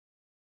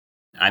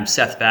I'm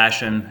Seth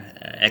Basham,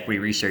 equity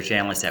research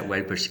analyst at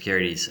Wedbush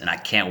Securities, and I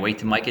can't wait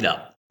to mic it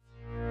up.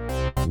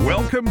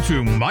 Welcome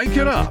to Mic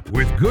It Up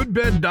with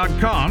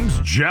GoodBed.com's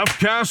Jeff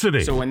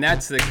Cassidy. So when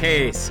that's the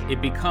case,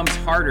 it becomes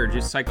harder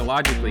just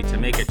psychologically to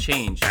make a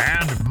change.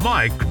 And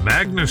Mike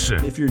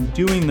Magnuson. If you're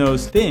doing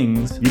those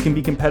things, you can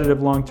be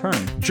competitive long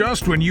term.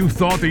 Just when you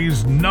thought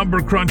these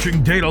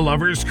number-crunching data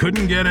lovers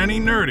couldn't get any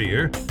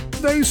nerdier,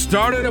 they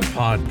started a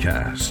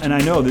podcast. And I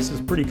know this is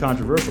pretty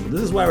controversial, but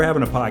this is why we're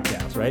having a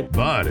podcast, right?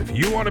 But if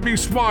you want to be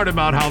smart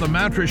about how the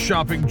mattress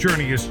shopping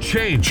journey is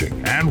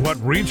changing and what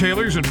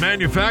retailers and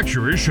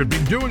manufacturers should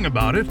be doing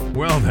about it,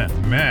 well then,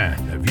 man,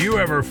 have you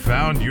ever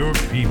found your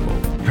people?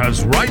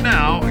 Because right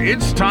now,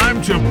 it's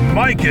time to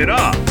mic it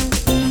up.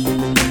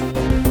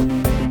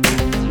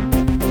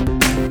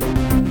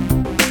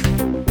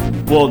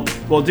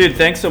 Well, dude,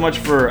 thanks so much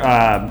for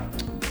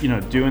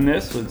doing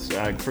this.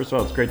 First of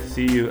all, it's great to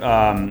see you.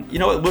 You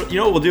know what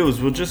we'll do is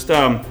we'll just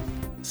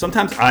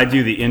sometimes I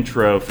do the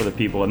intro for the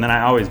people, and then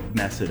I always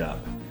mess it up.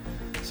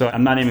 So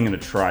I'm not even going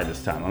to try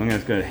this time. I'm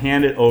just going to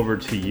hand it over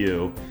to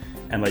you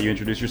and let you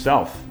introduce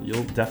yourself.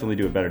 You'll definitely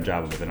do a better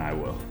job of it than I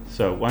will.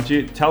 So why don't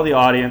you tell the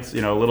audience,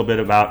 a little bit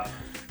about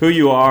who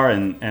you are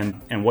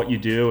and what you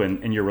do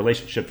and your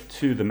relationship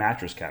to the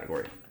mattress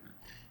category.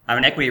 I'm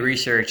an equity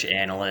research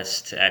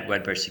analyst at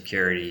Wedbush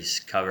Securities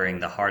covering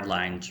the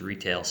hardlines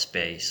retail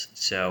space.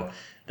 So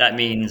that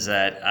means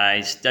that I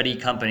study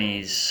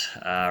companies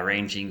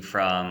ranging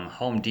from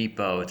Home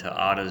Depot to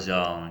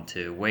AutoZone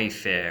to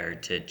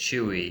Wayfair to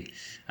Chewy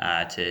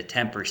to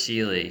Tempur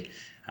Sealy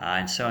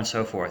and so on and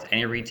so forth.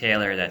 Any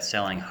retailer that's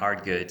selling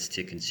hard goods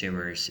to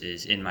consumers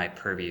is in my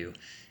purview.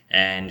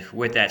 And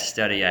with that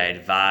study, I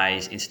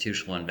advise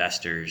institutional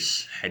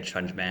investors, hedge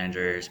fund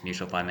managers,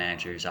 mutual fund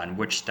managers on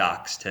which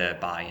stocks to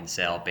buy and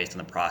sell based on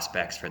the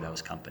prospects for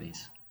those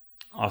companies.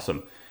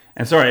 Awesome.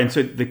 And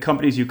so the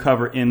companies you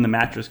cover in the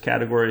mattress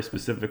category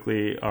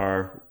specifically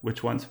are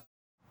which ones?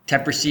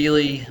 Tempur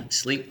Sealy,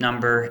 Sleep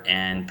Number,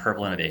 and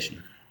Purple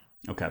Innovation.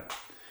 Okay.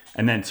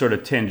 And then sort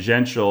of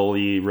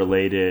tangentially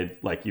related,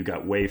 like you've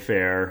got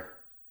Wayfair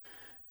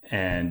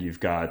and you've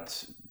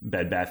got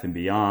Bed Bath &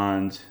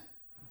 Beyond.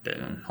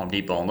 Home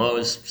Depot and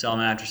Lowe's sell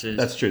mattresses.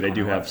 That's true. They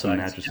do have some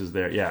mattresses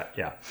there.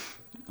 Yeah.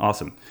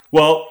 Awesome.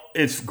 Well,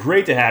 it's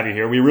great to have you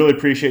here. We really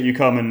appreciate you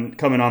coming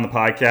on the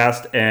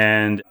podcast.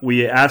 And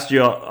we asked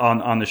you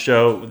on the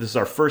show. This is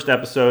our first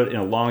episode in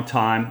a long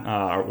time.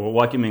 We're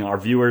welcoming our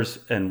viewers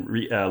and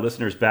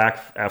listeners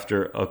back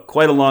after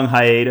quite a long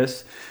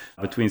hiatus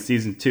between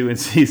season 2 and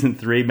season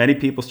 3. Many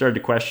people started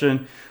to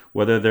question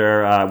whether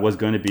there was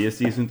going to be a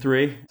season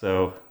 3.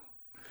 So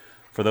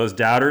for those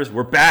doubters,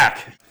 we're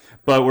back.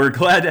 But we're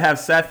glad to have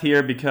Seth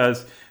here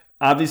because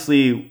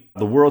obviously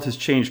the world has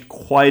changed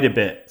quite a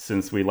bit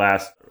since we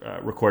last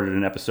recorded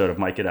an episode of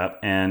Mic It Up.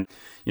 And,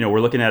 we're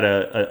looking at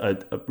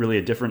a really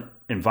a different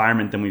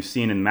environment than we've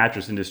seen in the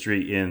mattress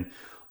industry in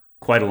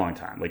quite a long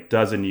time, like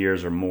dozen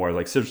years or more,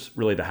 like since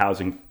really the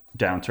housing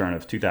downturn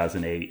of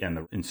 2008 and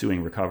the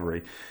ensuing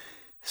recovery.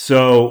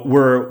 So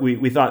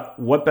we thought,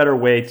 what better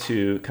way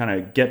to kind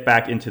of get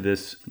back into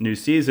this new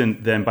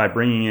season than by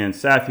bringing in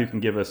Seth, who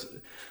can give us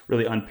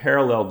really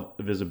unparalleled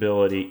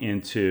visibility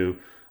into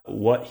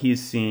what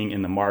he's seeing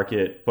in the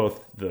market,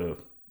 both the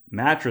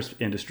mattress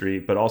industry,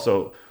 but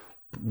also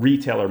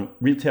retail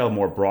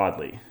more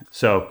broadly.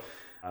 So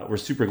we're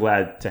super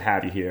glad to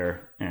have you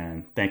here,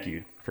 and thank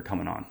you for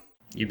coming on.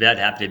 You bet.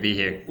 Happy to be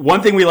here.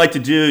 One thing we like to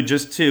do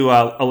just to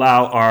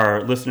allow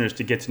our listeners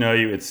to get to know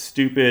you, it's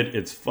stupid,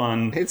 it's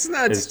fun. It's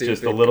not it's stupid.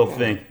 It's just a little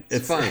thing.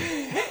 It's fun.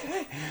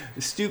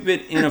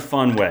 Stupid in a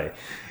fun way.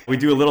 We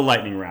do a little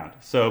lightning round.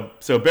 So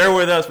bear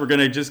with us. We're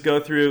going to just go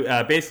through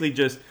basically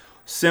just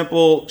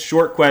simple,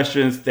 short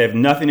questions. They have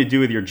nothing to do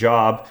with your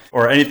job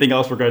or anything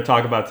else we're going to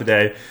talk about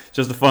today.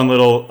 Just a fun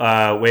little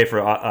way for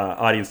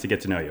audience to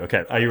get to know you.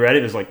 Okay. Are you ready?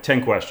 There's like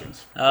 10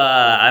 questions.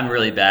 I'm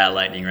really bad at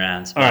lightning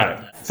rounds. All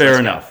right. Fair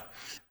enough.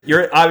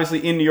 You're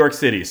obviously in New York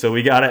City, so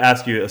we got to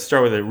ask you,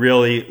 start with a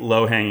really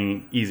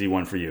low-hanging, easy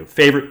one for you.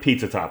 Favorite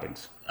pizza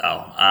toppings?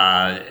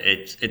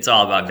 It's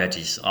all about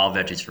veggies. All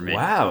veggies for me.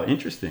 Wow,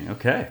 interesting.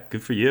 Okay,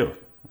 good for you.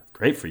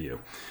 Great for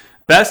you.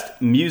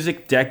 Best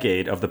music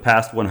decade of the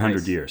past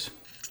 100 years?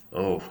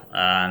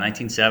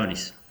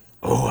 1970s.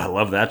 Oh, I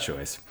love that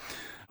choice.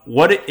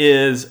 What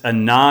is a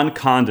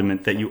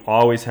non-condiment that you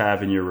always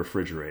have in your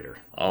refrigerator?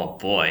 Oh,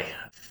 boy.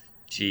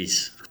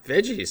 Jeez.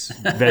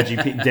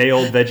 Veggies.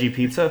 Day-old veggie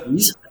pizza?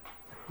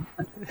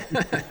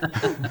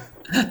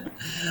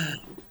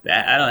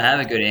 I don't have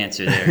a good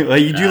answer there. Well,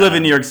 you do live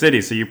in New York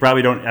City, so you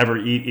probably don't ever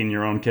eat in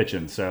your own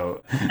kitchen.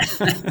 So,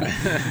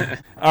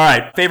 all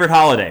right, favorite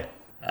holiday?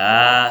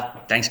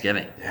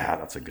 Thanksgiving. Yeah,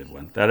 that's a good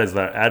one. That is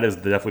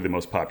definitely the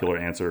most popular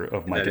answer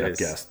of my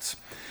guests.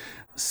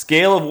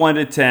 Scale of 1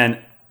 to 10,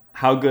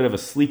 how good of a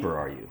sleeper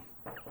are you?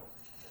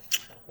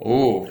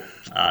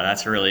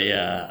 That's really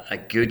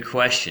a good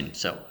question.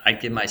 So I'd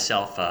give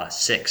myself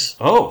 6.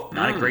 Oh,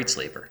 not a great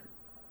sleeper.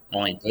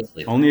 Only a good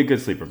sleeper. Only a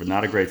good sleeper, but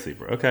not a great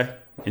sleeper. Okay,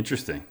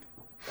 interesting.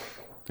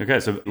 Okay,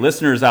 so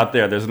listeners out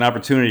there, there's an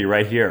opportunity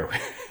right here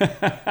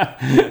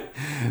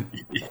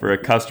for a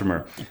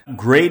customer.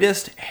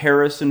 Greatest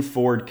Harrison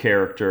Ford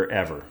character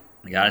ever.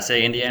 I gotta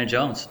say Indiana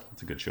Jones.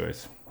 That's a good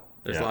choice.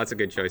 There's lots of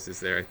good choices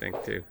there, I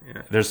think, too.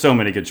 Yeah. There's so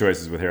many good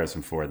choices with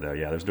Harrison Ford, though.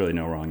 Yeah, there's really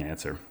no wrong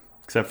answer,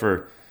 except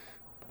for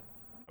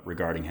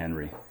regarding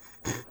Henry.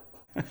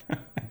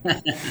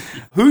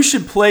 Who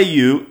should play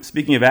you,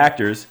 speaking of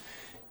actors,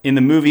 in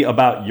the movie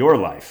about your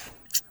life?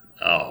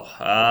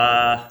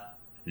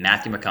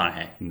 Matthew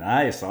McConaughey.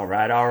 Nice. All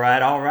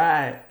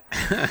right.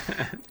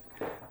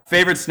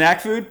 Favorite snack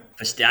food?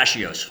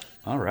 Pistachios.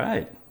 All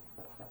right.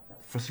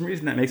 For some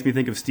reason, that makes me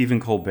think of Stephen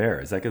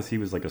Colbert. Is that because he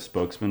was like a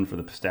spokesman for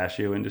the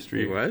pistachio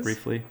industry? He was?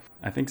 Briefly?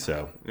 I think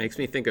so. Makes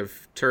me think of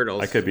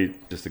turtles. I could be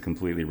just a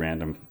completely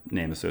random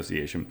name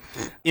association.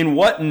 In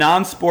what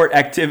non-sport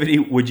activity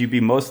would you be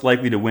most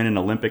likely to win an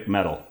Olympic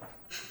medal?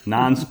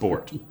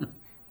 Non-sport.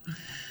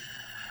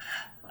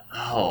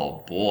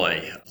 Oh,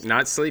 boy.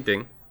 Not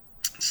sleeping.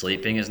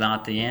 Sleeping is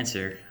not the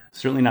answer.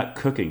 Certainly not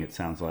cooking, it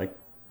sounds like.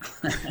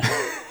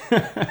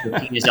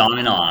 Cooking is on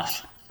and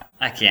off.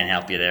 I can't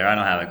help you there. I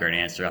don't have a great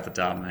answer off the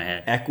top of my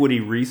head. Equity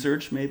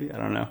research, maybe? I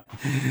don't know.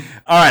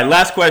 All right,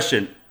 last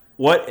question.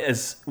 What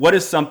is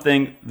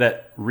something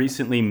that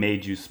recently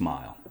made you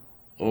smile?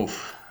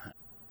 Oof.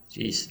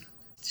 Jeez.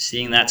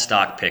 Seeing that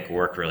stock pick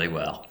work really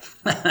well.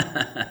 All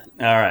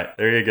right,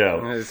 there you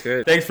go. That's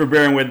good. Thanks for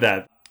bearing with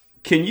that.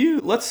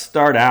 Let's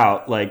start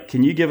out,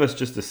 can you give us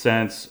just a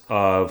sense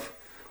of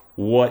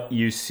what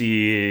you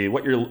see,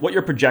 what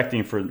you're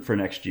projecting for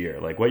next year,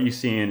 like what you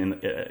see in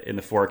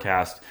the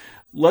forecast?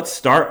 Let's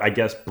start, I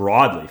guess,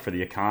 broadly for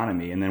the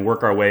economy, and then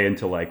work our way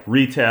into like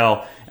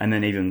retail, and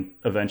then even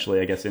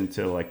eventually, I guess,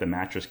 into like the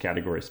mattress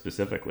category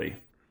specifically.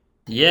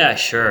 Yeah,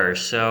 sure.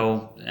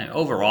 So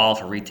overall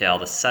for retail,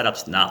 the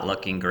setup's not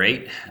looking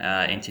great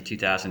into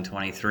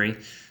 2023,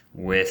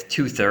 with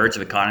 2/3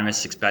 of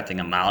economists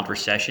expecting a mild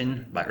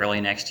recession by early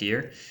next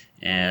year,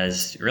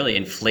 as really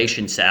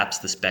inflation saps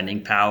the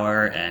spending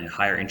power and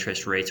higher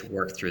interest rates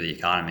work through the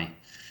economy.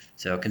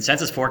 So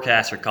consensus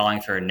forecasts are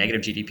calling for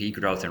negative GDP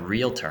growth in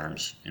real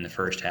terms in the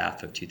first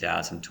half of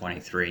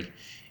 2023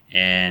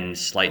 and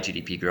slight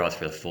GDP growth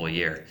for the full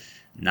year.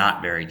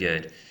 Not very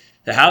good.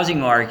 The housing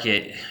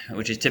market,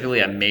 which is typically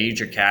a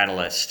major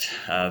catalyst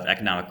of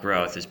economic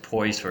growth, is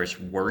poised for its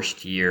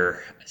worst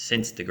year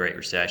since the Great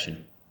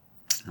Recession.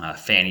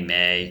 Fannie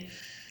Mae,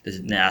 the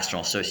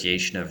National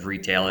Association of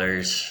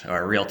Retailers,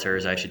 or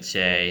Realtors, I should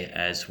say,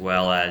 as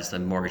well as the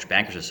Mortgage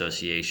Bankers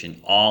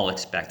Association, all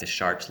expect a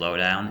sharp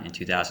slowdown in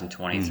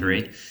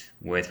 2023,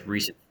 with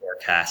recent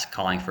forecasts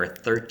calling for a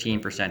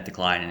 13%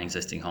 decline in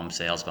existing home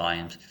sales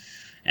volumes,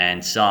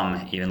 and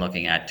some even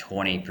looking at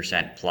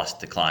 20% plus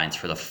declines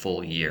for the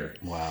full year.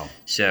 Wow.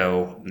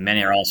 So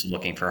many are also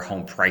looking for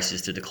home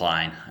prices to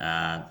decline,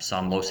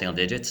 some low single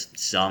digits,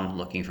 some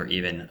looking for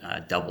even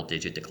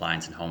double-digit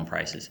declines in home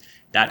prices.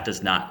 That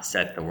does not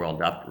set the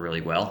world up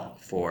really well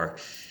for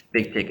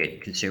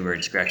big-ticket consumer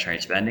discretionary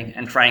spending,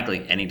 and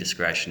frankly, any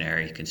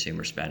discretionary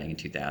consumer spending in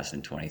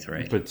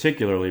 2023.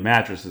 Particularly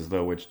mattresses,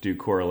 though, which do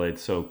correlate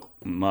so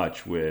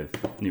much with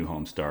new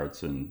home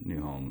starts and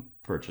new home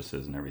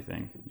purchases and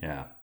everything.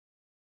 Yeah.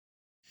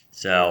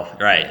 So,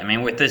 right. I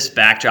mean, with this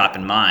backdrop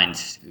in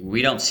mind,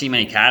 we don't see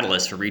many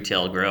catalysts for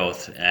retail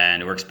growth,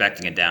 and we're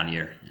expecting a down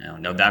year.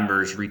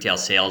 November's retail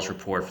sales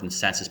report from the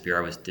Census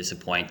Bureau was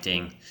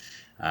disappointing.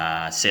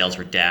 Sales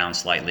were down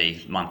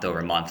slightly month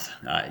over month,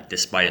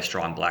 despite a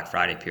strong Black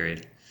Friday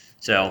period.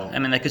 So, I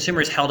mean, the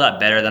consumers held up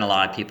better than a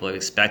lot of people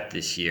expect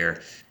this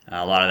year.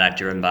 A lot of that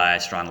driven by a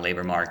strong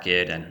labor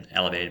market and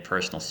elevated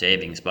personal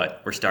savings.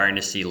 But we're starting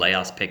to see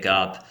layoffs pick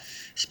up,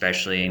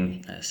 especially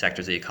in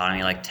sectors of the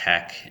economy like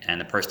tech,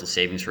 and the personal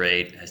savings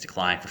rate has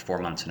declined for 4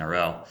 months in a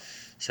row.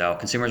 So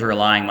consumers are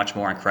relying much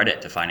more on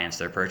credit to finance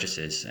their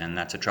purchases, and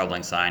that's a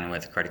troubling sign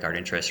with credit card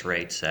interest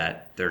rates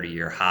at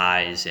 30-year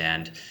highs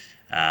and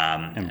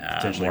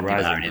potentially more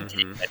people rising. having to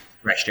take that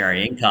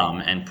discretionary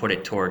income and put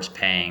it towards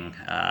paying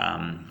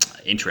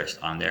interest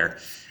on their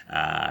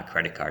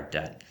credit card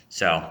debt.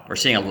 So we're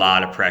seeing a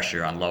lot of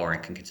pressure on lower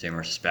income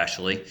consumers,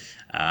 especially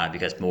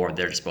because more of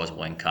their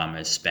disposable income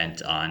is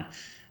spent on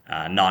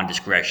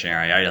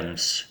non-discretionary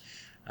items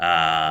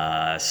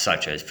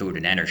such as food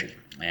and energy.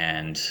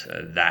 And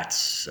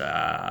that's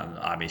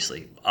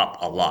obviously up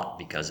a lot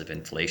because of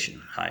inflation,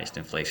 highest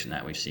inflation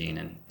that we've seen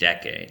in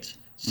decades.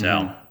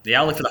 So the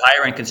outlook for the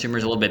higher end consumer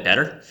is a little bit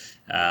better.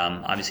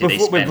 Obviously, they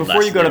spend less.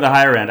 Before you go to the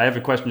higher end, I have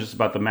a question just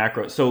about the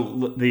macro.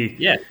 So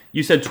Yeah.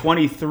 You said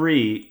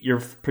 23, you're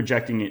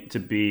projecting it to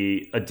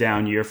be a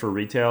down year for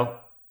retail,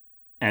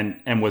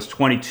 and was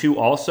 22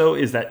 also?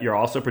 Is that you're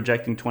also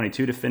projecting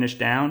 22 to finish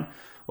down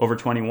over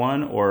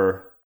 21,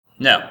 or?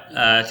 No,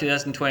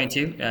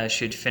 2022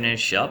 should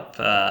finish up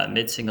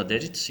mid-single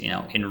digits.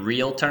 In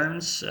real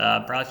terms,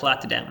 probably flat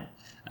to down.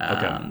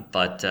 Okay.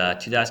 But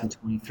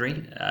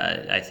 2023,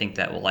 I think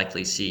that we'll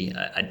likely see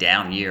a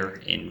down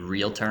year in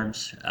real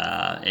terms.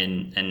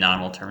 In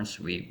nominal terms,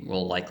 we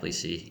will likely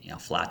see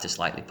flat to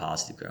slightly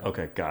positive growth.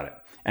 Okay, got it.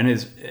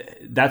 And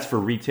that's for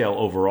retail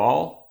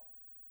overall,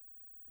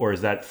 or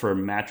is that for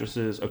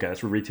mattresses? Okay, that's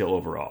for retail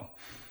overall.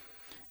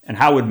 And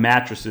how would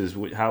mattresses,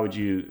 how would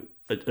you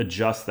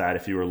adjust that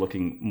if you were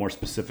looking more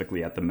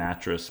specifically at the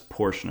mattress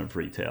portion of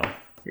retail?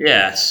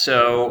 Yeah,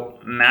 so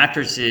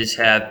mattresses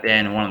have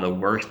been one of the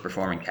worst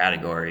performing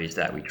categories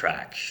that we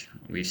track.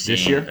 We've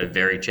This seen year? a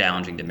very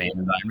challenging demand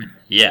environment.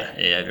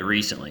 Yeah,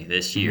 recently,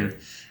 this year.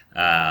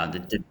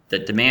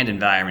 The demand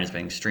environment has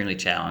been extremely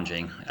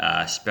challenging,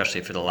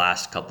 especially for the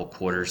last couple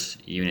quarters.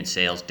 Unit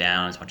sales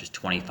down as much as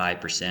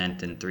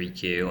 25% in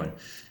 3Q,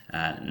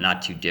 and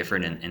not too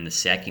different in the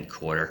second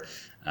quarter.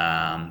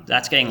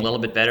 That's getting a little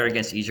bit better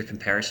against easier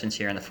comparisons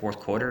here in the fourth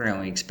quarter, and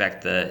we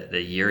expect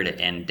the year to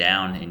end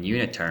down in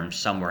unit terms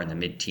somewhere in the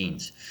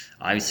mid-teens.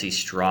 Obviously,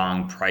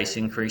 strong price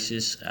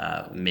increases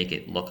make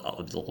it look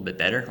a little bit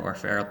better, or a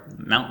fair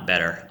amount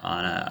better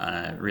on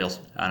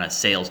a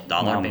sales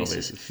dollar Nominal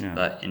basis. yeah.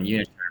 But in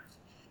unit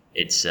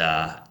terms,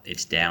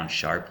 it's down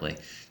sharply.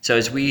 So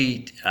as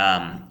we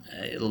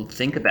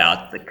think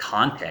about the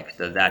context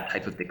of that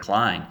type of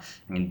decline,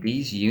 I mean,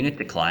 these unit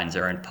declines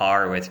are on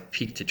par with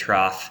peak to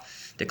trough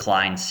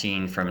declines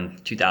seen from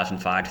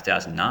 2005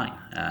 2009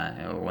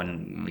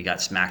 when we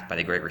got smacked by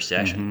the Great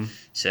Recession.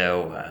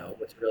 So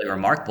what's really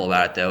remarkable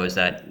about it, though, is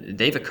that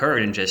they've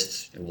occurred in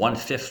just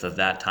 1/5 of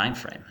that time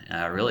frame.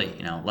 Really,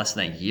 less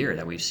than a year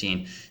that we've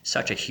seen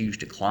such a huge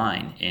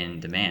decline in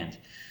demand.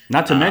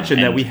 Not to mention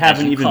that we and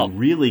haven't as you even call-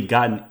 really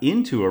gotten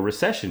into a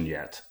recession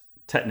yet,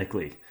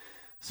 technically.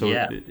 So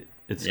Yeah.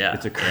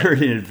 it's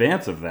occurred in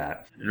advance of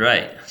that.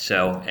 Right.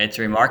 So it's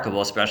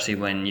remarkable, especially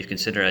when you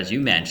consider, as you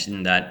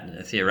mentioned,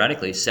 that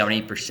theoretically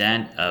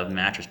 70% of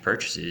mattress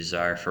purchases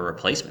are for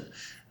replacement.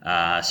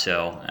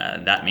 So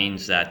that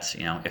means that,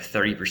 if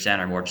 30%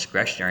 are more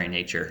discretionary in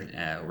nature,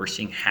 we're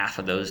seeing half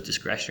of those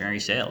discretionary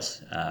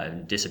sales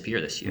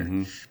disappear this year.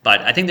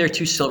 But I think there are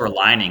two silver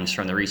linings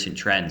from the recent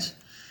trends.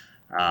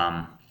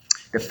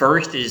 The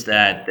first is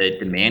that the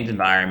demand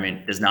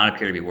environment does not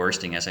appear to be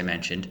worsening, as I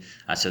mentioned.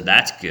 So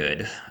that's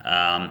good.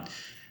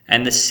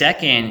 And the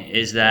second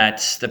is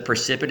that the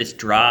precipitous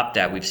drop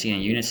that we've seen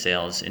in unit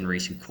sales in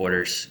recent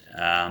quarters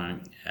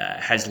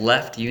has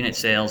left unit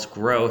sales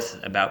growth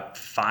about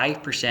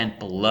 5%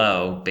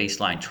 below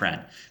baseline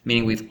trend,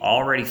 meaning we've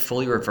already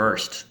fully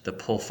reversed the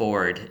pull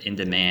forward in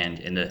demand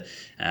in the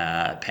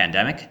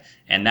pandemic,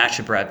 and that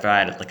should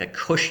provide like a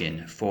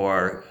cushion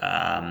for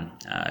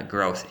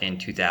growth in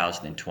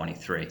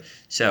 2023.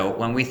 So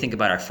when we think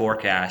about our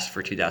forecast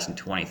for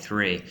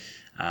 2023,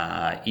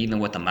 even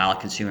with the mild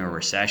consumer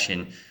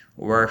recession,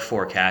 we're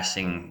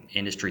forecasting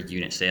industry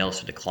unit sales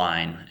to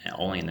decline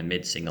only in the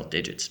mid-single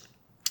digits.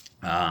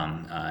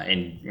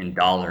 In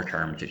dollar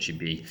terms, it should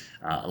be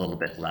a little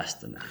bit less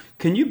than that.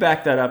 Can you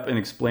back that up and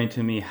explain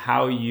to me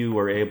how you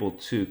were able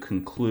to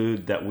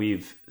conclude that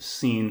we've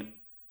seen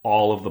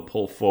all of the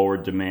pull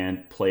forward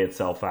demand play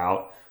itself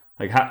out?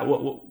 Like,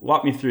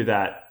 walk me through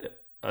that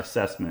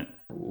assessment.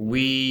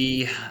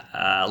 We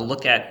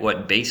look at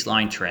what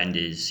baseline trend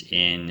is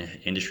in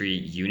industry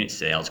unit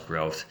sales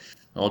growth,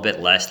 a little bit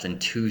less than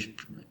 2%.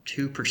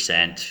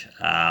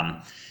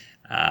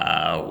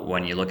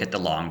 When you look at the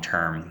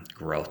long-term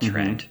growth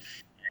trend.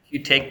 If you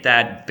take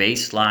that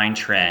baseline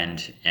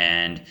trend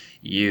and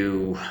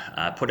you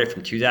put it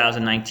from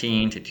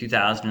 2019 to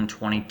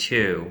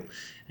 2022,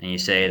 and you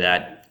say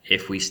that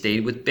if we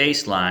stayed with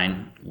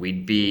baseline,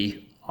 we'd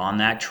be on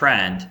that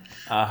trend,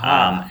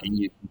 and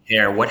you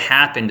compare what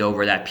happened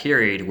over that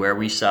period where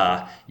we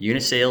saw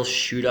unit sales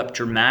shoot up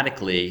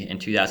dramatically in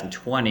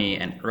 2020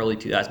 and early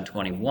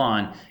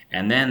 2021,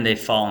 and then they've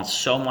fallen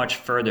so much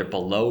further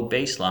below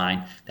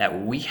baseline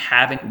that we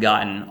haven't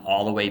gotten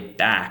all the way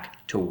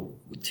back to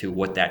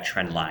what that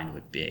trend line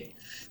would be.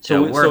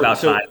 So we're about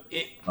five.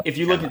 If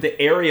you look at the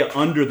area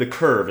under the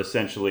curve,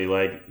 essentially,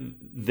 like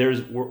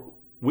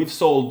we've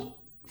sold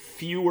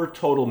fewer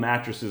total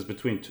mattresses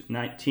between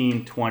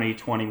 19, 20,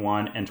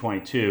 21, and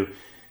 22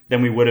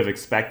 than we would have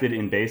expected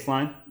in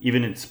baseline,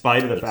 even in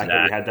spite of the fact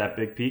that we had that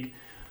big peak.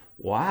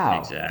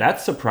 Wow,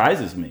 that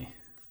surprises me.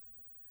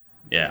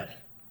 Yeah.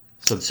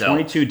 So the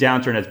 22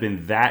 downturn has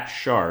been that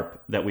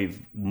sharp that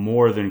we've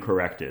more than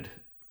corrected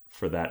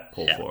for that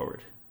pull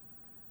forward.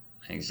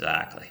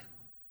 Exactly.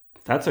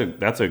 That's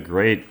a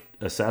great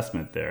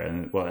assessment there,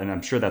 and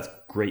I'm sure that's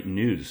great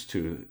news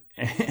to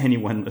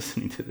anyone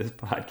listening to this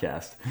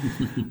podcast.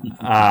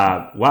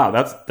 Wow,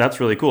 that's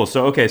really cool.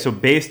 So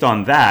based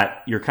on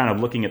that, you're kind of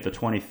looking at the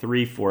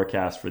 23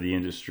 forecast for the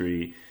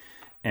industry,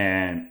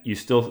 and you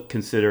still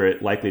consider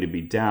it likely to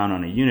be down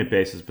on a unit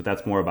basis, but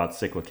that's more about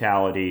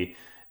cyclicality,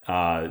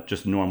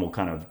 just normal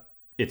kind of,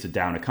 it's a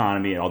down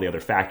economy and all the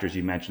other factors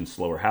you mentioned,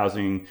 slower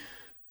housing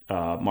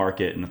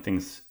market and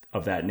things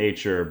of that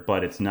nature,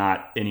 but it's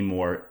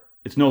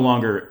no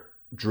longer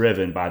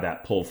driven by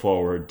that pull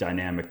forward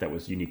dynamic that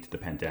was unique to the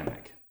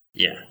pandemic.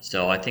 Yeah,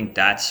 so I think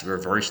that's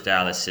reversed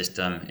out of the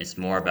system. It's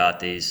more about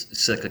these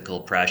cyclical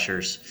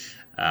pressures,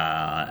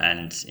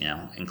 and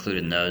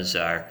included in those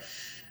are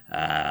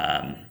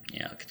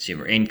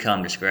consumer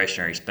income,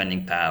 discretionary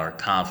spending power,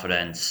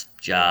 confidence,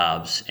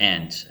 jobs,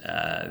 and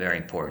very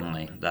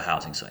importantly, the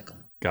housing cycle.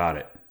 Got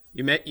it.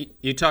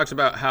 You talked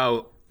about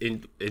how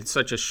in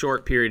such a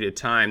short period of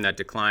time that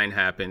decline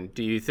happened,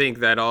 do you think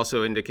that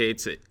also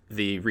indicates that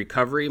the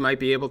recovery might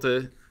be able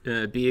to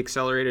be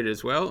accelerated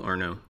as well, or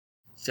no?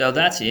 So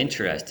that's the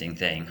interesting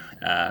thing.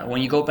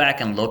 When you go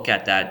back and look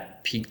at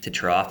that peak to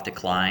trough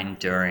decline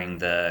during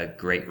the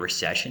Great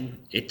Recession,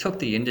 it took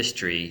the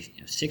industry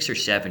 6 or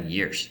 7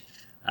 years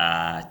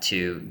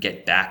to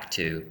get back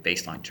to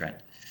baseline trend.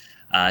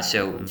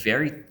 So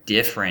very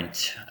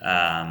different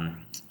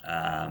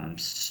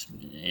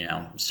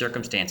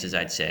circumstances,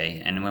 I'd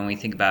say. And when we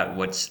think about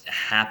what's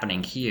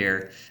happening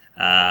here,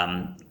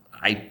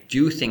 I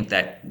do think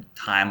that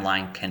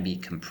timeline can be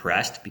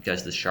compressed because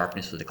of the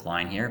sharpness of the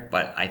decline here,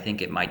 but I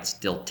think it might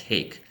still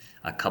take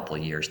a couple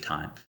of years'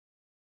 time.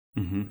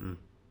 Mm-hmm.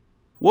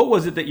 What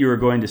was it that you were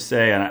going to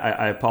say? And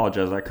I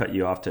apologize, I cut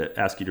you off to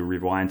ask you to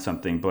rewind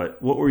something, but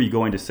what were you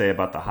going to say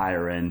about the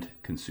higher end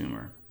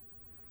consumer?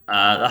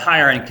 The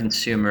higher end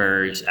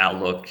consumer's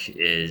outlook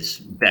is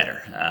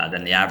better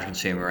than the average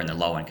consumer and the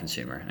low end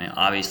consumer. And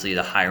obviously,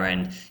 the higher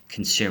end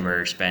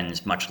consumer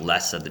spends much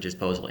less of the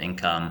disposable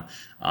income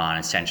on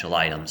essential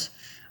items.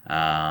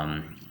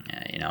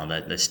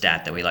 The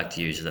stat that we like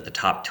to use is that the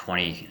top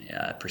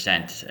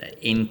 20%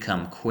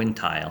 income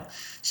quintile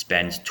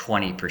spends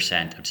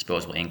 20% of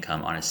disposable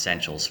income on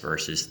essentials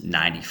versus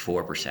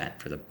 94%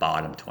 for the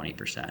bottom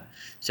 20%.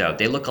 So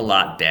they look a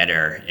lot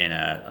better in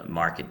a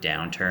market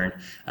downturn,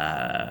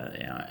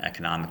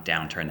 economic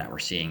downturn that we're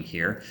seeing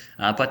here.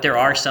 But there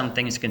are some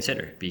things to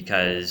consider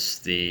because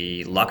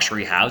the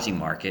luxury housing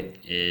market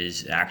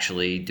is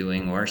actually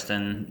doing worse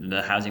than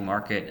the housing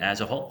market as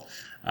a whole.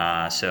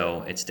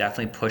 So it's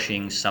definitely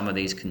pushing some of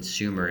these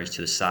consumers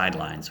to the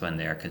sidelines when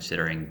they're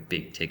considering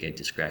big ticket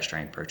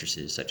discretionary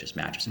purchases such as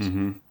mattresses.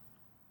 Mm-hmm.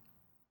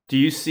 Do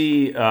you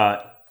see,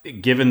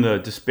 given the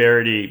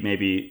disparity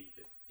maybe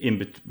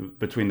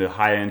between the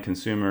high end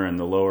consumer and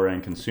the lower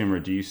end consumer,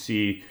 do you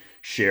see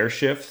share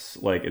shifts?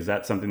 Like, is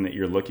that something that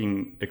you're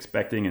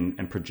expecting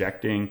and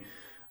projecting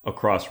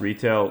across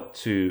retail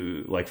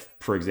to, like,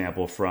 for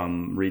example,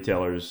 from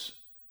retailers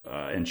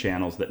and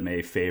channels that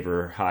may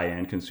favor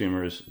high-end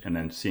consumers, and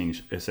then seeing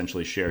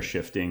essentially share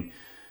shifting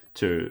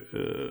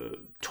to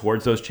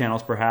towards those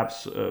channels,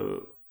 perhaps,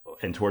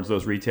 and towards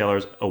those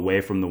retailers, away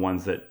from the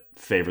ones that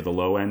favor the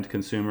low-end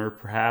consumer,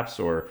 perhaps,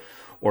 or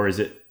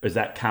is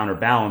that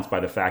counterbalanced by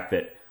the fact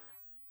that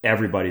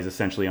everybody's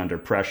essentially under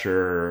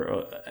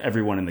pressure?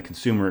 Everyone in the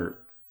consumer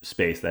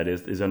space, that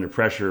is under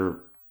pressure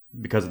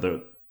because of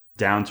the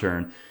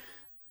downturn,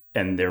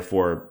 and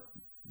therefore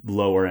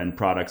lower-end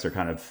products are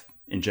kind of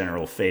in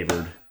general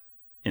favored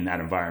in that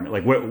environment.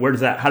 Like,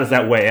 how does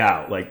that weigh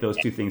out? Like, those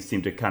two things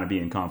seem to kind of be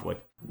in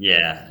conflict.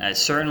 Yeah,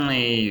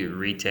 certainly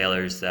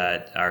retailers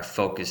that are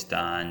focused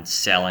on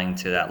selling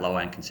to that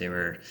low-end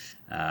consumer,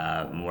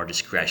 more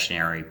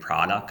discretionary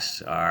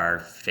products, are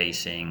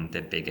facing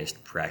the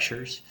biggest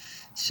pressures.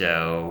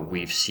 So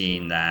we've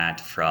seen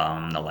that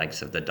from the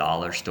likes of the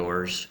dollar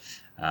stores.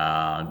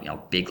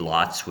 Big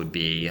Lots would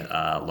be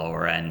a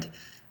lower-end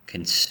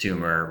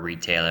consumer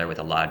retailer with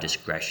a lot of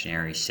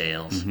discretionary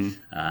sales.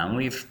 Mm-hmm.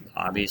 We've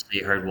obviously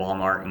heard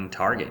Walmart and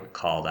Target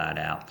call that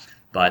out.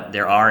 But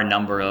there are a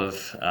number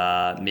of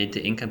mid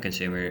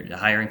to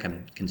higher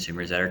income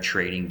consumers that are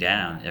trading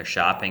down. They're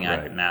shopping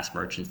at mass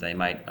merchants they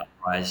might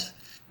otherwise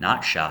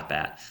not shop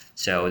at.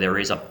 So there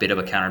is a bit of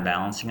a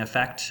counterbalancing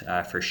effect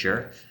for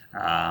sure.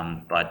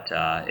 But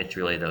it's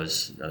really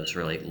those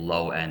really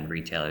low end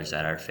retailers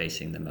that are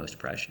facing the most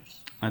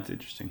pressures. That's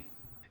interesting.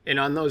 And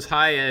on those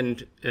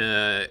high-end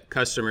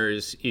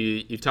customers,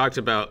 you talked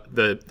about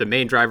the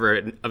main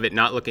driver of it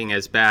not looking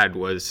as bad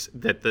was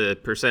that the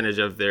percentage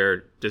of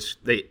their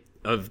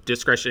of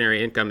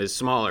discretionary income is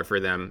smaller for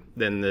them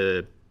than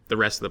the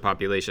rest of the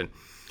population.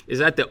 Is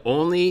that the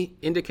only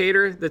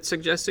indicator that's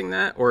suggesting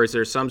that, or is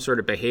there some sort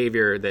of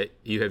behavior that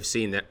you have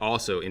seen that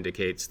also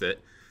indicates that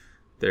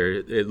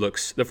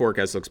the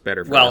forecast looks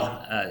better for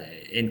them?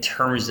 In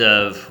terms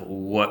of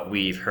what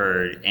we've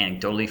heard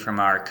anecdotally from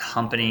our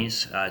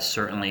companies,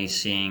 certainly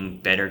seeing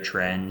better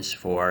trends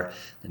for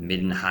the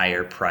mid and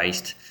higher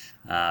priced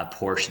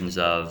portions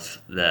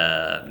of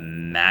the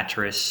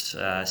mattress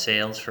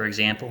sales, for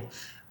example.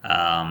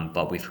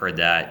 But we've heard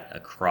that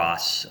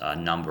across a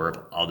number of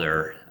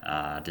other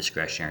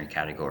discretionary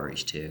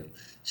categories too.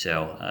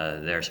 So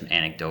there are some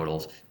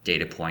anecdotal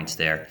data points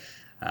there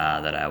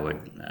that I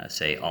would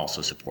say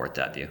also support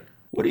that view.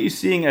 What are you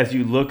seeing as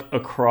you look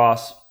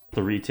across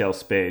the retail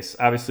space?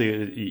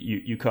 Obviously,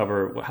 you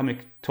cover how many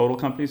total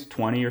companies?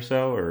 20 or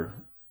so, or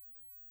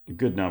a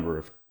good number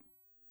of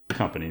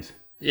companies?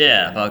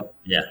 Yeah, about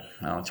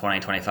 20,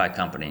 25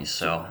 companies.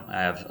 So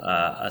I have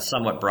a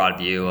somewhat broad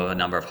view of a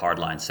number of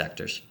hardline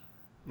sectors.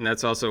 And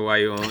that's also why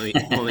you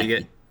only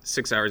get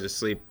 6 hours of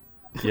sleep.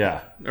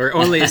 Yeah, or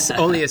only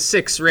a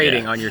 6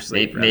 rating on your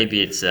sleep.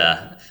 Maybe it's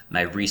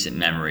my recent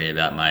memory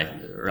about my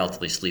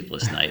relatively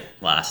sleepless night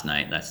last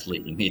night that's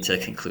leading me to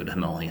conclude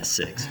I'm only a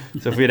 6.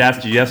 So if we had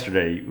asked you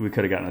yesterday, we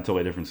could have gotten a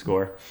totally different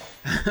score.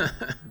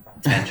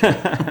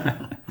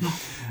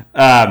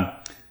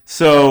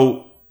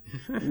 So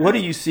what are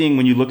you seeing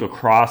when you look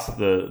across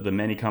the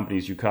many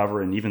companies you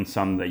cover, and even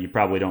some that you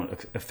probably don't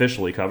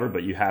officially cover,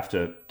 but you have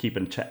to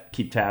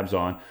keep tabs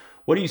on?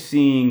 What are you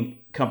seeing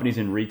companies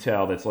in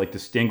retail that's like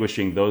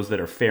distinguishing those that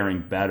are faring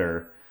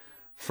better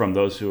from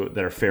those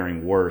that are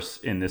faring worse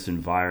in this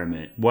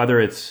environment? Whether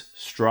it's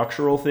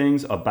structural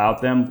things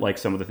about them, like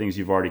some of the things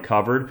you've already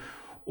covered,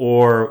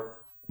 or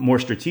more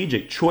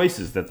strategic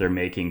choices that they're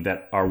making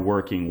that are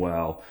working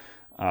well,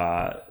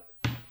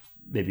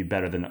 maybe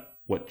better than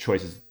what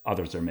choices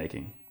others are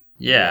making.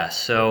 Yeah,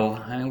 so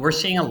we're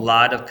seeing a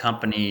lot of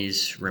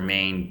companies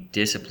remain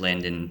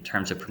disciplined in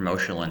terms of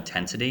promotional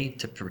intensity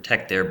to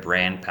protect their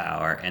brand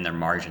power and their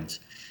margins.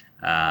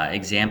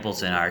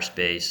 Examples in our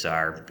space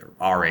are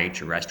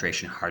RH, or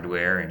Restoration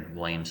Hardware, and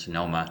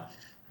Williams-Sonoma.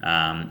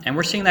 And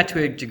we're seeing that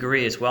to a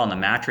degree as well in the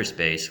mattress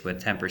space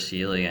with Tempur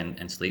Sealy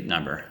and Sleep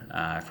Number.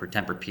 For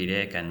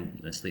Tempur-Pedic and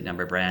the Sleep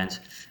Number brands,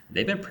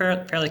 they've been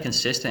fairly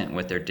consistent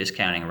with their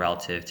discounting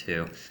relative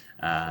to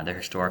their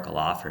historical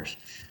offers.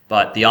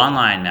 But the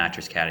online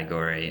mattress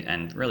category,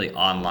 and really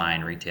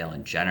online retail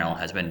in general,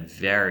 has been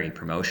very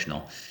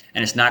promotional.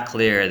 And it's not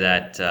clear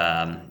that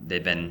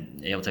they've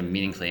been able to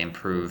meaningfully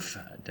improve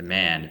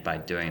demand by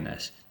doing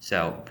this.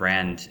 So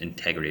brand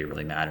integrity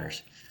really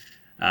matters.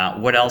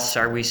 What else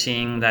are we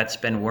seeing that's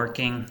been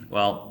working?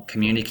 Well,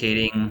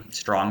 communicating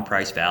strong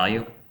price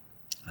value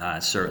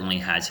certainly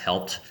has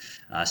helped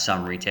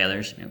some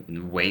retailers.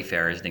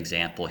 Wayfair is an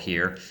example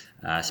here,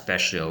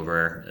 especially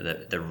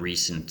over the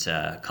recent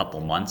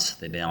couple months.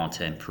 They've been able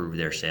to improve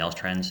their sales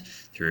trends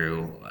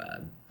through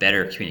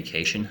better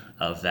communication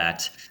of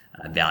that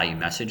value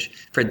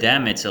message. For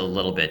them, it's a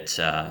little bit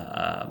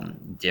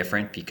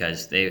different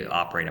because they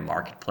operate a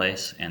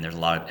marketplace and there's a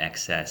lot of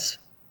excess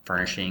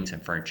furnishings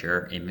and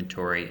furniture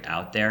inventory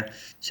out there.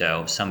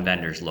 So some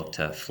vendors look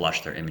to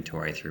flush their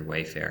inventory through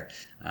Wayfair.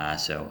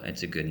 So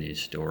it's a good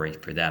news story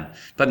for them.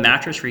 But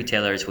mattress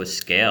retailers with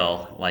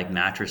scale, like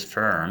Mattress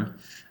Firm,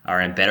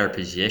 are in better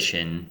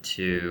position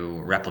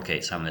to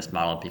replicate some of this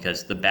model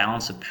because the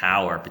balance of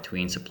power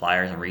between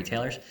suppliers and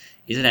retailers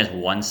isn't as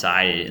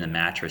one-sided in the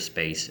mattress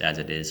space as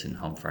it is in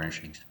home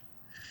furnishings.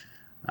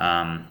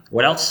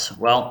 What else?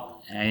 Well,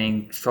 I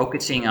think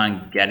focusing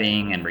on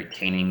getting and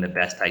retaining the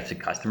best types of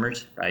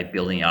customers by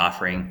building an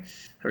offering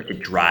sort of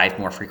to drive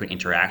more frequent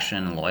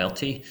interaction and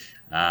loyalty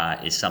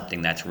is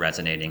something that's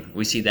resonating.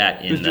 We see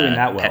that in the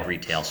pet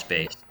retail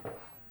space.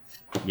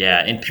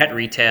 Yeah, in pet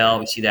retail,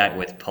 we see that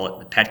with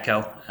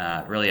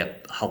Petco, really a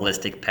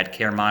holistic pet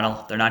care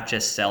model. They're not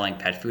just selling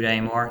pet food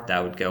anymore.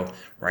 That would go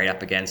right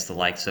up against the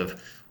likes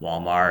of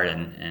Walmart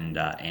and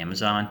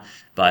Amazon,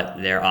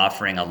 but they're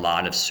offering a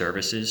lot of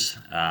services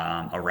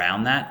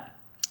around that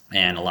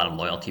and a lot of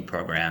loyalty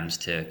programs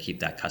to keep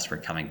that customer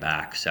coming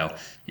back. So,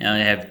 they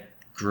have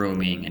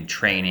grooming and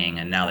training,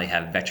 and now they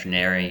have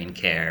veterinarian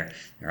care.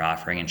 They're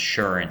offering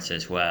insurance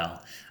as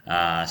well.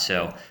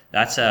 So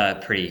that's a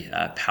pretty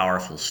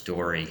powerful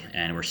story,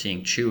 and we're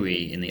seeing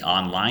Chewy in the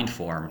online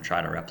form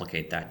try to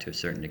replicate that to a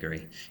certain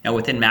degree. Now,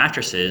 within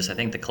mattresses, I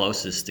think the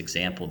closest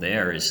example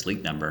there is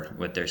Sleep Number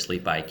with their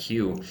Sleep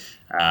IQ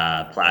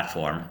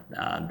platform.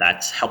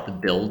 That's helped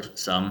build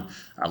some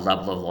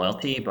level of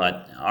loyalty,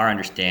 but our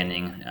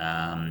understanding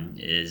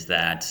is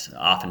that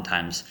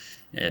oftentimes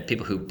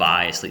people who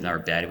buy a Sleep Number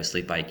bed with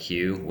Sleep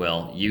IQ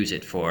will use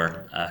it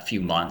for a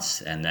few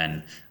months and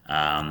then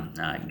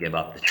give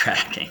up the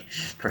tracking.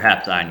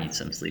 Perhaps I need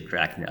some sleep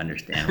tracking to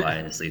understand why I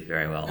didn't sleep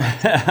very well.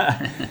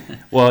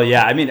 Well,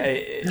 yeah, I mean,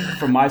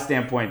 from my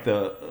standpoint,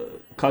 the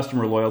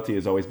customer loyalty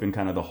has always been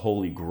kind of the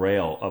holy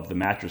grail of the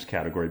mattress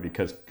category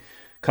because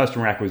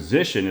customer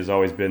acquisition has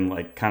always been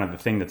like kind of the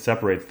thing that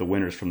separates the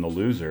winners from the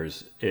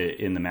losers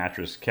in the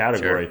mattress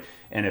category. Sure.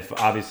 And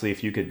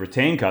if you could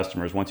retain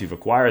customers once you've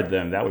acquired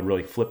them, that would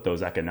really flip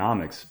those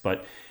economics.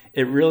 But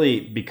it really,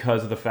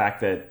 because of the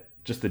fact that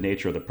just the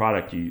nature of the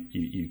product,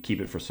 you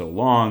keep it for so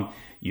long,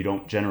 you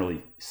don't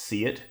generally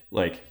see it.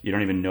 Like you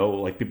don't even know.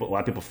 Like a lot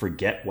of people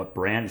forget what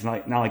brand. It's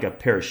not like a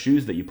pair of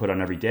shoes that you put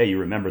on every day. You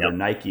remember their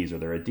Nikes or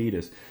their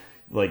Adidas.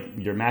 Like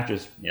your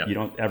mattress, you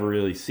don't ever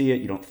really see it.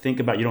 You don't think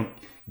about. You don't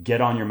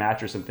get on your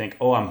mattress and think,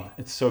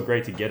 it's so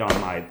great to get on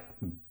my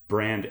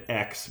brand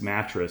X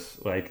mattress.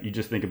 Like you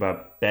just think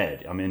about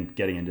bed.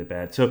 Getting into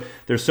bed. So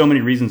there's so many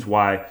reasons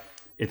why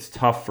it's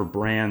tough for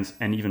brands,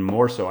 and even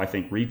more so, I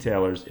think,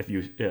 retailers, if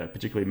you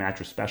particularly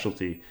mattress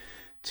specialty,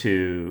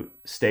 to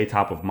stay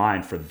top of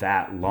mind for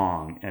that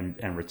long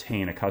and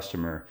retain a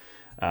customer.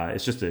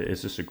 It's just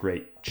a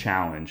great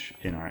challenge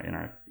in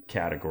our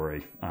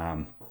category.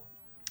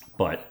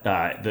 But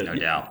no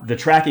doubt. The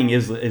tracking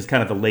is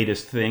kind of the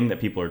latest thing that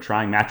people are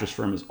trying. Mattress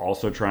Firm is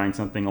also trying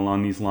something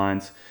along these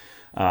lines.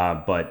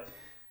 But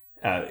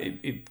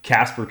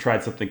Casper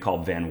tried something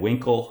called Van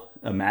Winkle,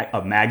 a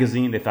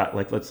magazine. They thought,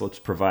 like, let's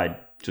provide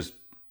just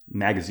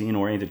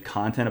magazine-oriented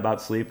content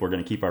about sleep. We're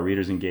going to keep our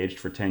readers engaged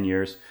for 10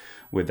 years.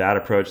 With that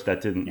approach,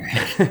 that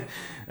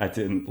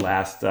didn't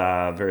last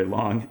very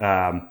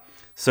long.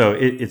 So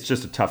it's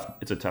just a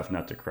tough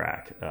nut to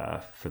crack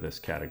for this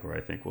category.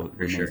 I think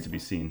remains to be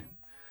seen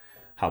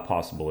how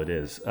possible it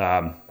is.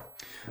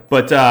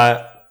 But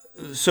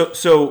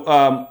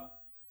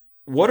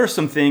what are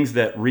some things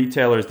that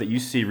you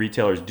see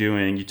retailers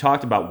doing? You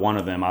talked about one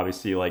of them,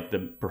 obviously, like the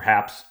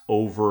perhaps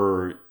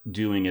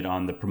overdoing it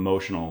on the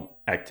promotional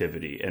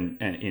activity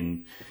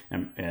and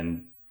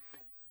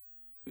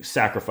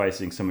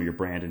sacrificing some of your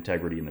brand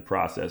integrity in the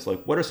process.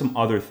 Like, what are some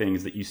other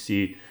things that you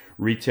see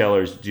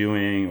retailers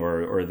doing,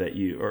 or that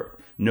you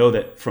know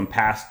that from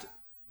past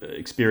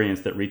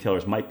experience that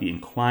retailers might be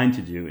inclined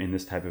to do in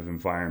this type of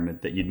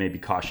environment that you'd maybe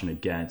caution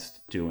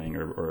against doing,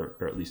 or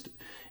at least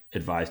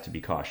advised to be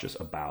cautious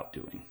about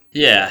doing?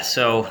 Yeah,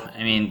 so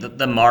I mean,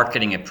 the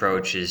marketing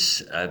approach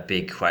is a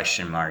big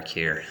question mark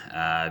here,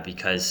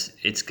 because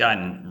it's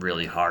gotten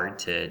really hard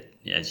to,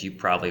 as you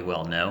probably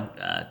well know,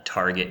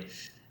 target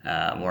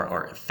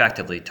or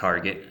effectively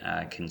target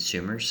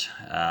consumers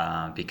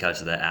because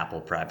of the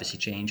Apple privacy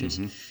changes.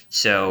 Mm-hmm.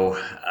 So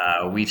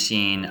we've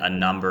seen a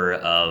number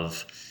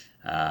of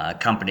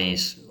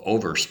companies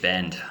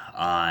overspend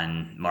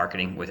on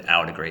marketing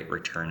without a great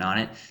return on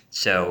it.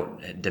 So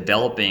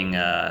developing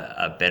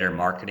a better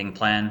marketing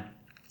plan,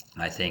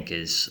 I think,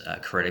 is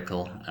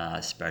critical,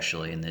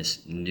 especially in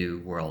this new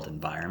world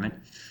environment.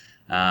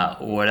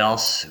 What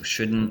else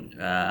shouldn't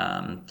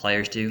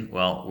players do?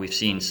 Well, we've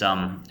seen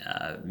some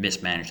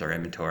mismanage their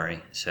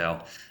inventory.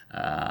 So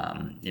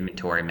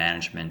inventory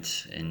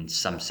management in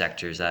some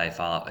sectors that I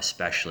follow,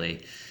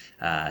 especially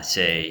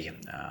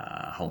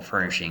home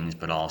furnishings,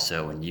 but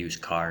also in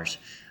used cars,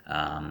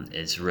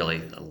 is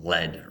really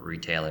led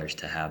retailers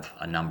to have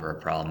a number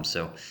of problems.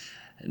 So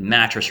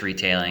mattress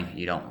retailing,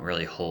 you don't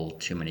really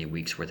hold too many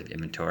weeks worth of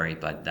inventory,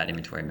 but that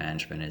inventory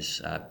management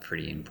is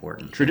pretty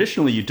important.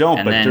 Traditionally you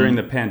don't, but during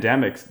the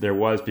pandemics, there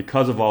was,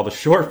 because of all the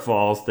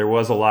shortfalls, there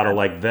was a lot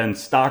of then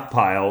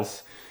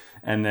stockpiles,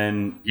 and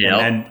then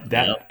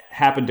that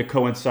happened to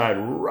coincide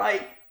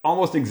right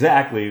almost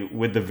exactly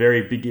with the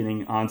very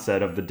beginning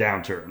onset of the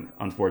downturn,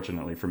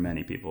 unfortunately, for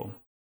many people.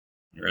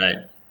 Right.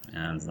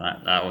 And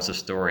that was a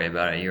story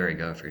about a year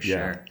ago for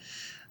sure.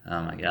 Yeah.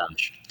 Oh my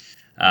gosh.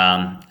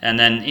 And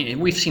then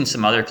we've seen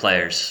some other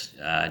players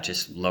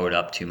just load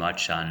up too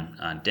much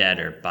on debt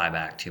or buy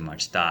back too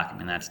much stock. I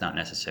mean, that's not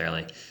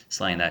necessarily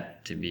something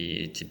that to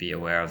be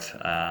aware of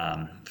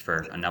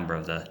for a number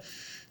of the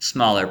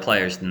smaller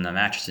players in the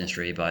mattress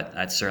industry, but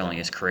that certainly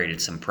has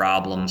created some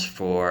problems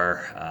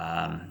for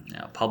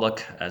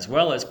public as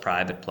well as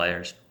private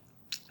players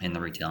in the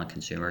retail and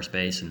consumer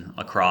space and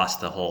across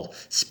the whole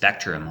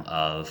spectrum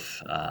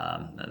of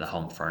the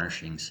home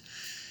furnishings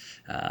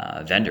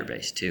vendor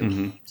base too.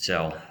 Mm-hmm.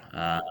 So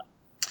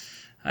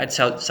I'd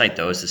cite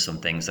those as some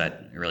things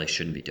that really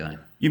shouldn't be doing.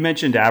 You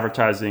mentioned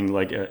advertising,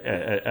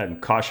 and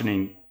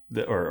cautioning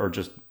or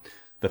just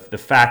the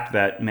fact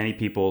that many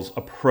people's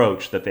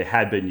approach that they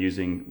had been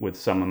using with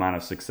some amount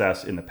of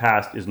success in the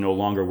past is no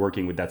longer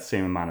working with that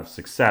same amount of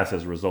success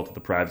as a result of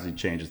the privacy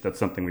changes. That's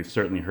something we've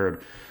certainly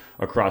heard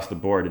across the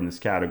board in this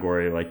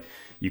category. Like,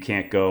 you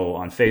can't go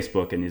on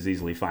Facebook and as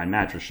easily find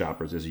mattress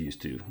shoppers as you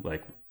used to.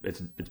 Like,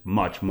 it's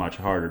much, much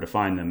harder to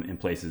find them in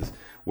places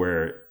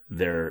where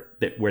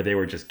they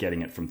were just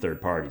getting it from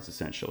third parties,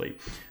 essentially.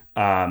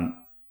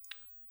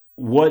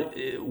 What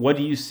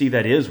do you see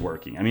that is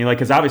working? I mean,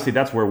 because obviously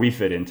that's where we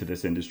fit into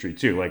this industry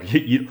too. Like,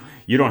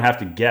 you don't have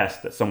to guess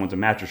that someone's a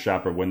mattress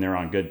shopper when they're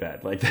on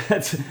GoodBed. Like,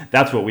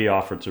 that's what we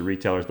offer to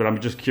retailers. But I'm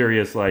just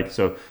curious,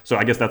 so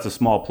I guess that's a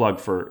small plug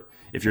for,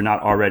 if you're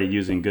not already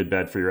using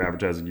GoodBed for your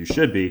advertising, you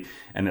should be.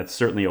 And that's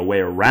certainly a way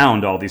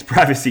around all these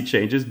privacy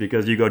changes,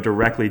 because you go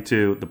directly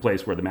to the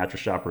place where the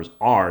mattress shoppers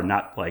are,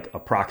 not like a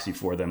proxy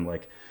for them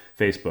like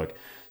Facebook.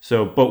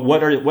 So, but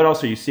what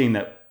else are you seeing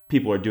that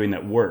people are doing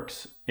that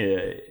works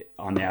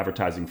on the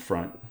advertising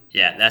front?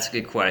 Yeah, that's a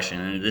good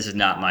question. This is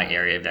not my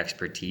area of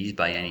expertise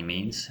by any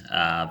means,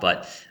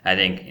 but I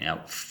think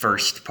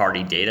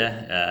first-party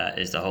data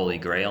is the holy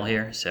grail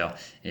here. So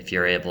if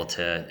you're able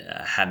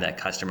to have that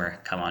customer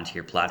come onto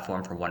your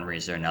platform for one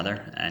reason or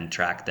another and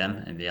track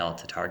them and be able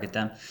to target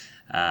them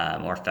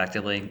more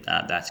effectively,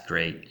 that's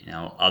great.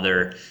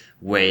 Other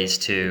ways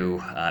to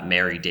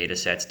marry data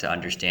sets to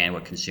understand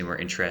what consumer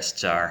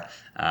interests are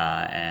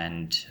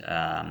and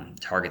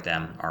target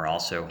them are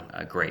also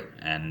great.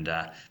 And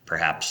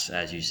perhaps,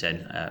 as you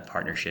said, a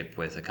partnership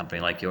with a company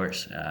like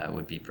yours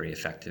would be pretty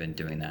effective in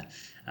doing that.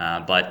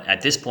 But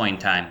at this point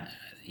in time,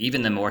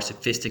 even the more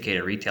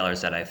sophisticated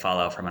retailers that I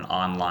follow from an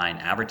online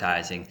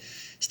advertising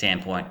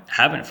standpoint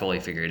haven't fully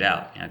figured it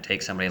out.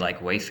 Take somebody like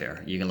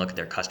Wayfair. You can look at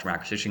their customer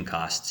acquisition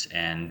costs,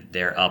 and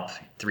they're up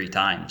 3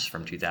 times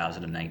from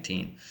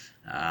 2019.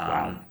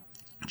 Wow.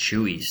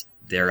 Chewy's,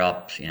 they're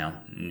up,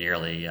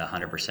 nearly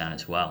 100%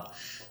 as well.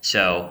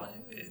 So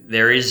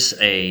there is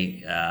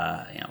a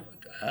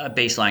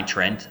baseline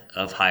trend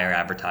of higher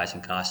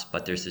advertising costs,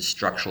 but there's this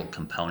structural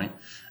component,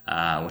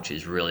 which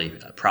is really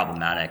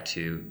problematic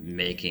to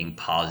making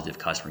positive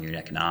customer unit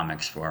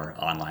economics for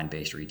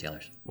online-based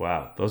retailers.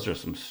 Wow, those are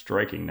some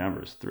striking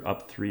numbers.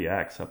 Up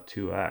 3x, up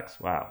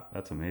 2x. Wow,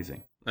 that's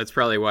amazing. That's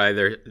probably why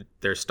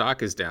their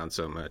stock is down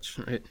so much,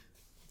 right?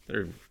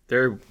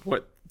 They're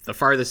the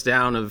farthest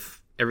down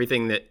of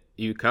everything that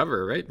you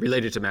cover, right?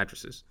 Related to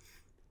mattresses.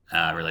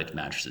 related to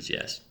mattresses,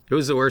 yes.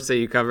 Who's the worst that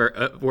you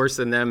cover, worse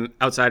than them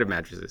outside of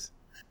mattresses?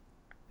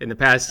 In the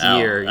past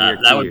year, that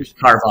 2 would be years.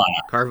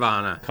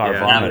 Carvana.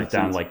 Carvana Yeah. is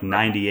down like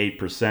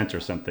 98% or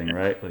something,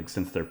 right? Like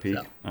since their peak.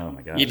 Yeah. Oh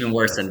my gosh. Even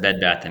worse than Bed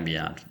Bath &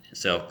 Beyond.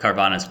 So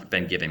Carvana's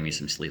been giving me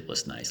some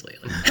sleepless nights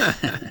lately.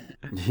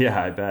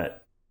 Yeah, I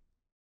bet.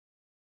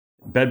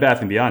 Bed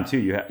Bath & Beyond too.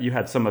 You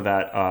had some of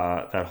that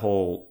that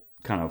whole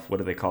kind of, what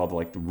do they call it,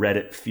 like the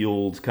Reddit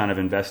fueled kind of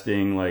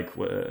investing, like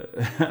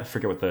I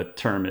forget what the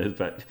term is,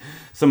 but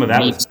some of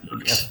that was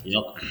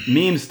Yep.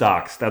 meme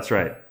stocks. That's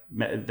right.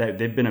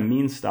 They've been a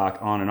meme stock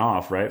on and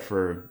off, right,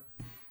 for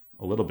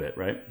a little bit,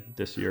 right,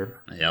 this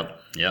year.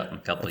 Yep, a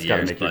couple of It's got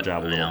to years. make your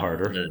job a little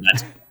harder.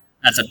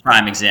 That's a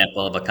prime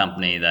example of a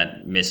company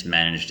that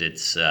mismanaged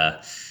its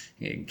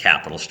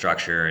capital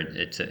structure.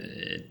 It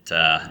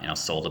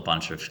sold a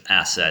bunch of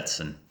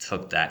assets and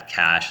took that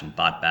cash and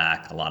bought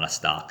back a lot of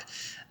stock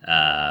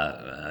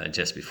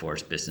just before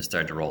its business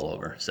started to roll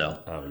over. So,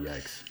 oh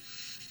yikes!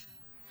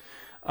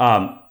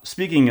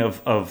 Speaking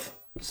of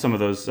some of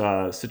those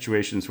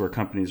situations where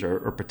companies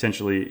are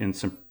potentially in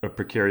a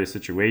precarious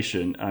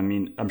situation. I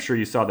mean, I'm sure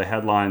you saw the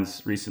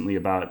headlines recently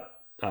about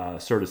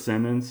Serta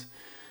Simmons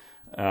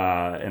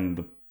and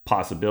the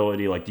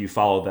possibility. Like, do you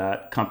follow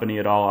that company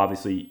at all?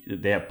 Obviously,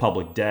 they have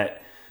public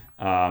debt.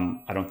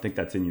 I don't think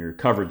that's in your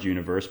coverage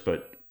universe,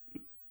 but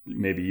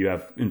maybe you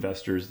have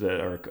investors that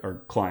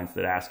are clients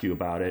that ask you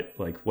about it.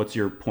 Like, what's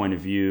your point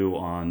of view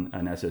on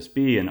an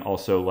SSB, and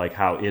also like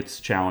how its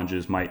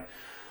challenges might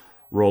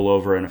roll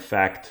over and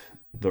affect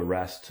the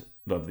rest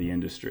of the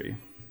industry?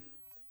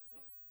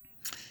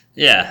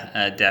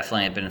 Yeah,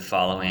 definitely. I've been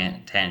following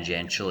it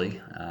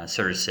tangentially.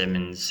 Serta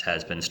Simmons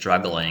has been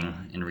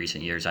struggling in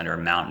recent years under a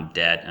mountain of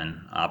debt and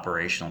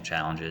operational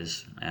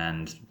challenges,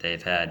 and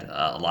they've had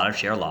a lot of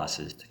share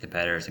losses to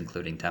competitors,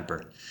 including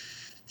Tempur.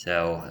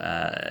 So,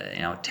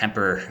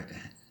 Tempur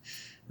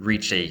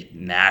reached a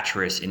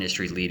mattress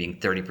industry-leading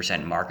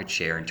 30% market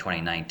share in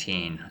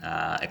 2019,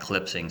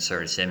 eclipsing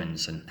Serta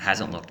Simmons, and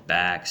hasn't looked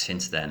back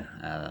since then.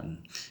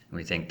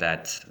 We think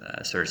that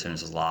Serta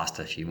Simmons has lost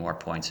a few more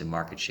points in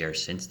market share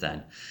since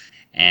then.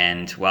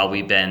 And while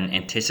we've been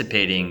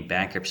anticipating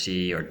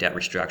bankruptcy or debt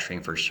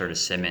restructuring for Serta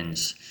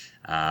Simmons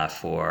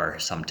for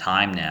some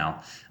time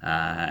now,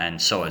 and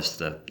so is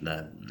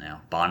the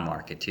bond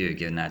market too,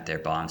 given that their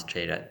bonds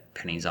trade at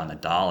pennies on the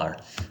dollar.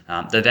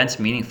 The event's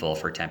meaningful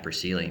for Tempur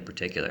Sealy in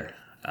particular.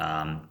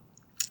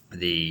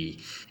 The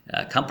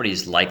company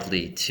is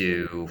likely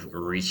to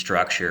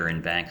restructure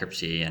in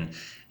bankruptcy, and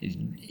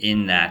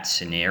in that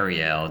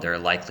scenario, they're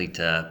likely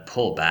to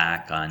pull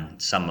back on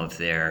some of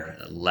their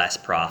less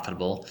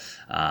profitable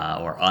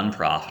or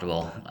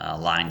unprofitable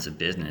lines of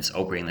business,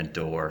 opening the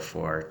door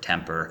for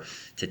Tempur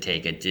to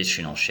take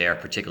additional share,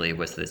 particularly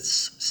with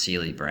its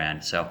Sealy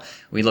brand. So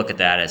we look at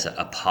that as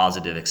a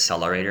positive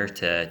accelerator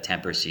to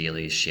Tempur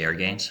Sealy's share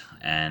gains,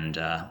 and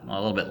a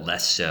little bit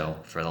less so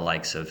for the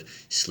likes of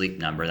Sleep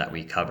Number that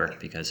we cover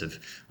because of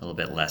a little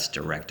bit less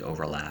direct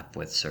overlap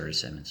with Serta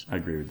Simmons. I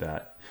agree with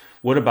that.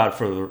 What about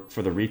for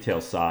the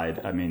retail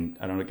side? I mean,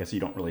 I guess you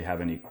don't really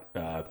have any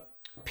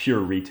pure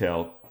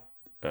retail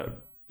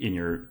in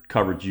your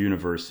coverage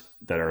universe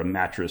that are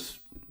mattress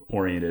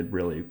oriented,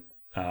 really.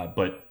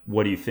 But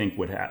what do you think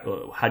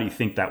how do you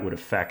think that would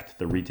affect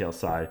the retail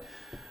side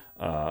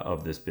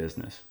of this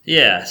business?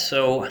 Yeah,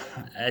 so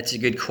that's a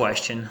good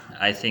question.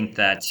 I think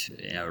that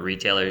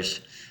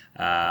retailers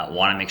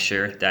want to make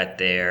sure that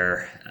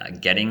they're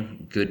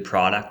getting good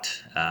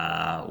product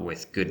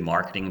with good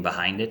marketing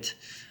behind it.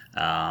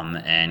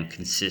 And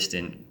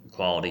consistent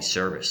quality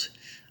service.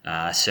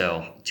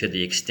 So to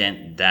the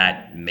extent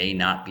that may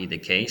not be the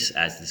case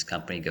as this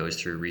company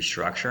goes through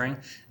restructuring,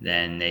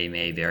 then they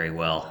may very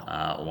well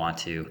want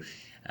to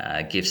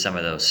give some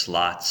of those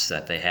slots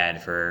that they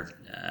had for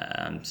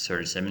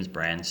Serta Simmons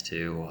brands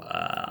to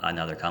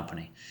another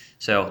company.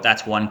 So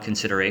that's one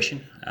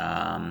consideration.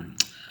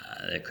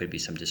 There could be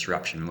some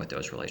disruption with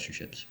those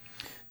relationships.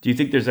 Do you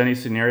think there's any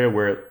scenario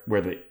where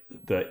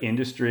the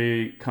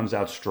industry comes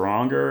out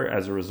stronger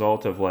as a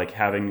result of like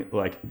having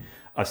like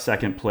a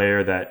second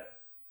player that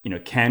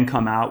can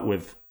come out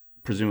with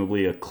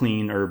presumably a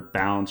cleaner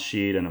balance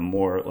sheet and a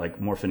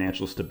more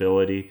financial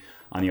stability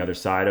on the other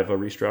side of a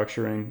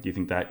restructuring? Do you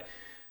think that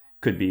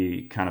could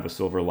be kind of a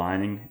silver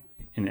lining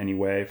in any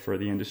way for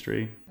the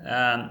industry?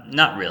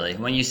 Not really.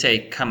 When you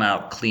say come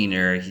out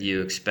cleaner,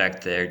 you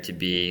expect there to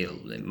be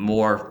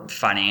more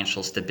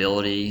financial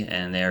stability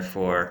and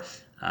therefore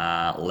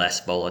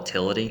less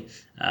volatility.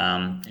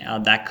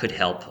 That could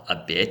help a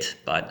bit,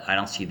 but I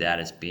don't see that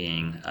as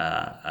being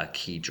a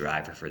key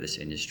driver for this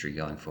industry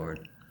going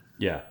forward.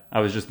 Yeah, I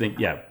was just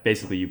thinking. Yeah,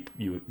 basically,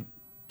 you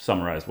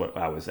summarized what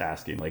I was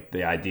asking. Like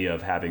the idea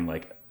of having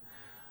like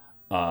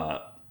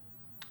a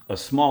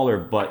smaller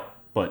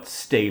but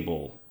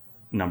stable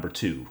number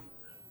two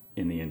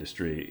in the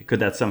industry.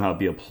 Could that somehow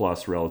be a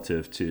plus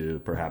relative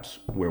to perhaps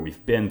where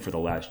we've been for the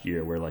last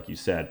year, where, like you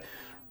said,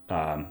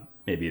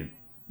 maybe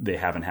they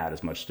haven't had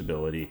as much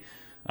stability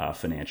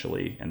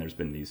financially, and there's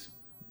been these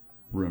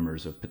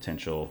rumors of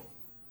potential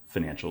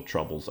financial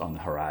troubles on the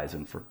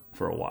horizon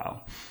for a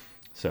while.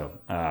 So,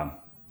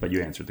 but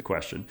you answered the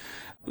question.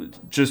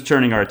 Just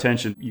turning our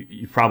attention,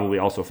 you probably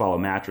also follow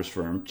Mattress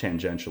Firm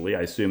tangentially.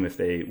 I assume if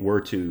they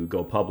were to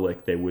go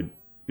public, they would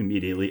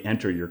immediately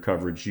enter your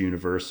coverage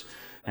universe.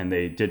 And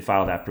they did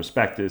file that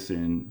prospectus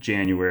in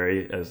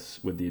January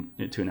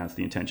to announce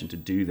the intention to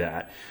do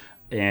that.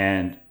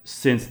 And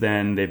since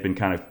then, they've been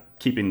kind of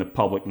keeping the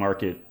public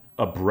market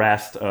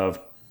abreast of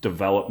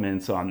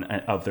developments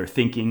of their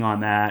thinking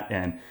on that.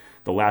 And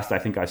the last I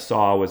think I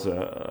saw was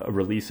a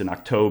release in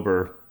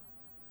October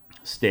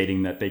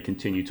stating that they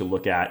continue to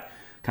look at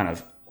kind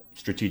of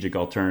strategic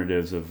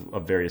alternatives of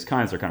various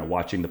kinds. They're kind of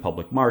watching the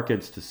public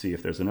markets to see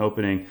if there's an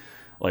opening.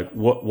 Like,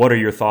 what are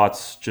your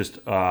thoughts just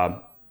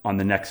on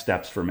the next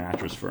steps for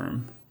Mattress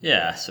Firm?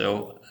 Yeah,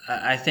 so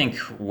I think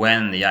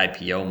when the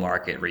IPO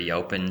market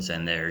reopens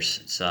and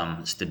there's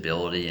some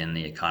stability in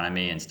the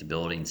economy and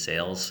stability in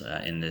sales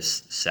in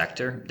this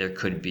sector, there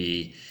could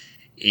be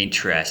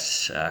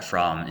interests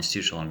from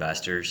institutional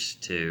investors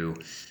to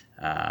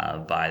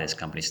buy this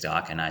company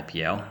stock and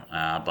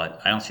IPO.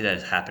 But I don't see that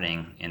as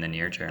happening in the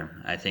near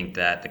term. I think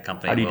that the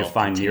company will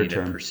continue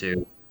to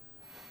pursue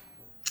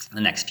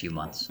the next few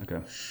months.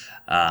 Okay.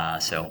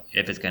 So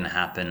if it's going to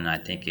happen, I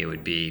think it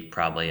would be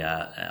probably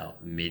a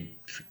mid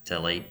to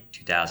late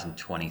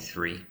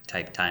 2023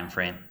 type time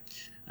frame.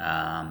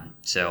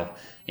 So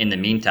in the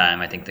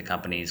meantime, I think the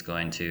company is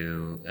going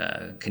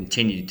to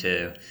continue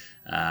to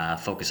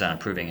focus on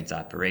improving its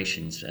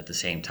operations at the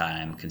same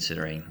time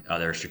considering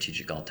other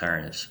strategic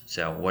alternatives.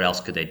 So what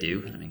else could they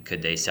do? I mean,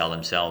 could they sell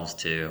themselves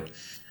to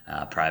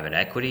private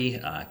equity?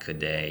 Could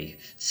they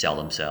sell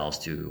themselves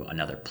to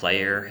another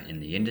player in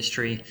the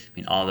industry? I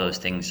mean, all those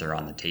things are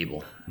on the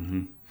table.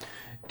 Mm-hmm.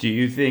 Do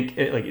you think,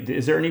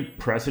 is there any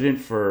precedent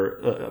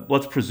for,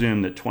 let's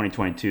presume that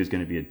 2022 is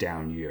going to be a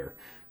down year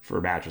for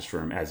Mattress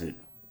Firm, as it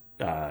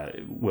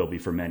will be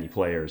for many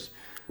players.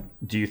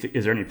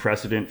 Is there any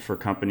precedent for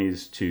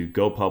companies to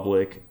go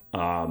public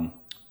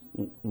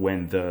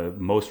when the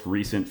most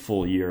recent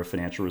full year of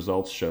financial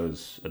results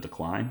shows a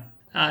decline?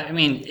 I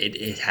mean,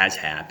 it has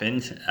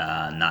happened,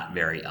 not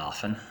very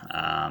often,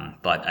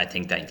 but I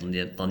think that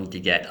they'll need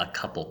to get a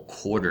couple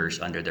quarters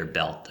under their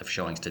belt of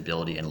showing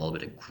stability and a little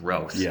bit of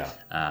growth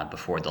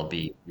before there'll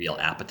be real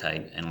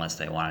appetite, unless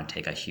they want to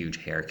take a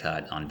huge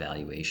haircut on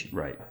valuation.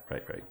 Right.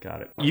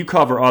 Got it. You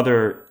cover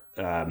other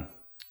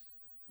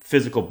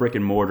physical brick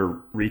and mortar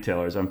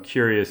retailers. I'm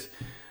curious,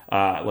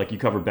 like you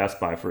cover Best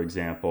Buy, for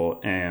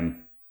example,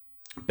 and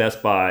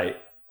Best Buy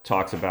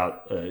talks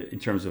about in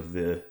terms of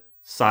the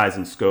size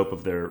and scope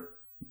of their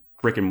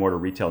brick and mortar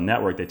retail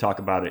network. They talk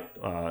about it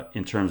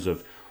in terms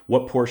of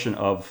what portion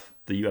of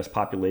the U.S.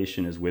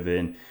 population is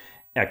within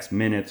X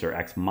minutes or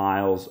X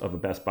miles of a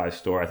Best Buy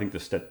store. I think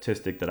the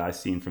statistic that I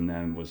seen from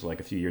them was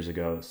like a few years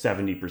ago,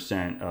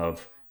 70%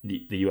 of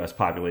the U.S.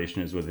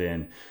 population is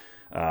within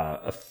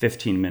a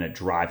 15-minute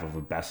drive of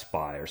a Best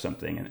Buy or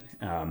something.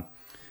 And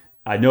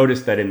I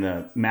noticed that in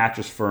the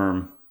Mattress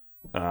Firm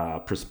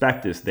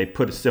prospectus, they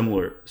put a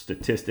similar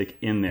statistic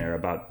in there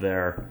about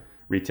their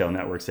retail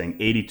network, saying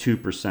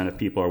 82% of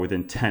people are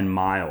within 10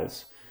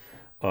 miles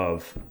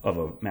of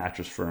a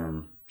Mattress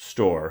Firm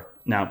store.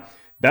 Now,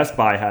 Best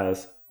Buy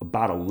has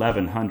about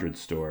 1,100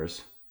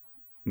 stores.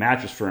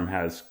 Mattress Firm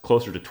has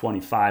closer to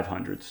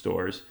 2,500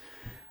 stores.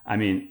 I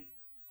mean,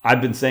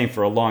 I've been saying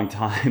for a long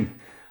time,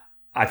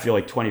 I feel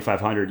like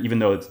 2,500, even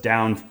though it's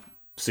down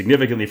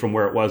significantly from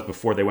where it was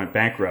before they went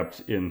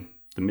bankrupt in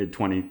the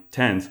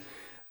mid-2010s,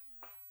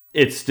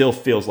 it still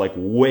feels like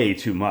way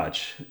too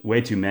much, way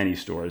too many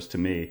stores to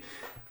me.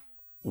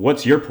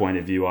 What's your point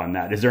of view on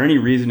that? Is there any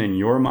reason in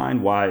your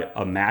mind why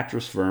a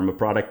Mattress Firm, a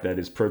product that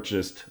is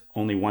purchased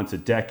only once a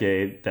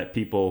decade, that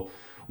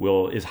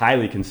is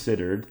highly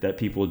considered, that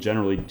people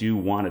generally do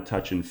want to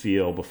touch and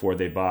feel before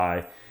they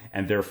buy,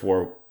 and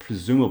therefore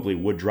presumably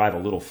would drive a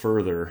little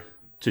further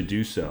to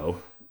do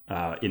so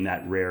in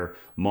that rare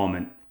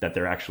moment that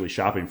they're actually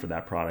shopping for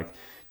that product?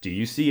 Do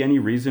you see any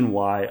reason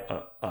why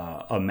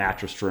a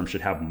Mattress Firm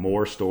should have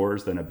more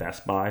stores than a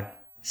Best Buy?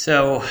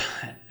 So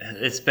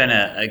it's been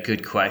a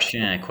good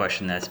question, and a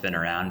question that's been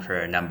around for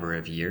a number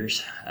of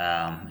years.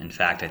 In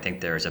fact, I think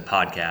there was a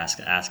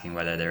podcast asking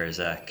whether there is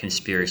a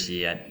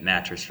conspiracy at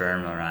Mattress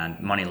Firm around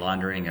money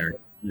laundering or...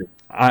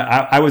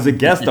 I was a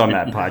guest on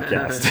that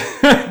podcast.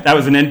 That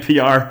was an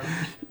NPR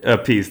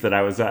piece that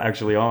I was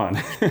actually on.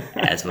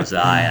 As was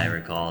I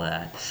recall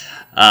that.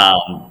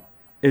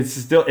 It's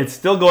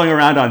still going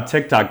around on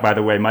TikTok, by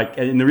the way, Mike.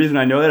 And the reason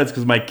I know that is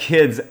because my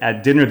kids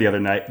at dinner the other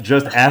night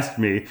just asked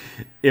me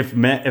if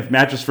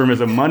Mattress Firm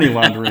is a money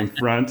laundering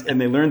front, and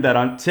they learned that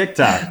on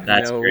TikTok.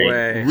 That's no great.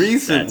 Way.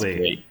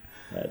 Recently.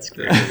 That's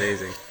great. That's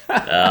amazing.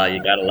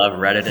 You gotta love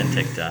Reddit and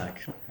TikTok.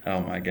 Oh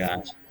my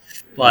gosh.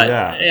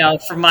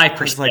 But from my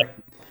perspective,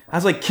 I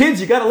was like, kids,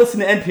 you got to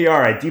listen to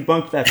NPR. I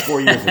debunked that 4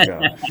 years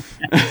ago.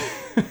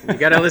 You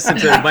got to listen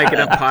to the Mike It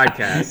Up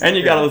podcast. And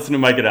you got to listen to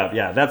Mike It Up.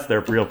 Yeah, that's their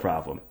real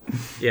problem.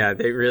 Yeah,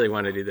 they really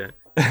want to do that.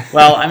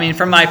 Well, I mean,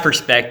 from my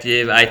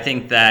perspective, I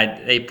think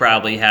that they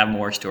probably have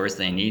more stores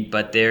than they need,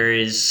 but there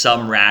is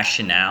some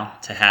rationale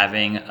to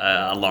having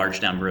a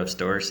large number of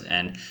stores,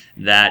 and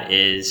that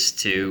is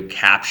to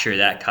capture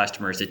that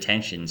customer's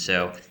attention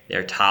so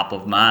they're top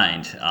of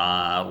mind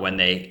when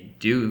they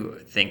do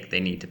think they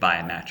need to buy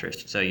a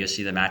mattress. So you'll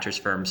see the Mattress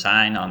Firm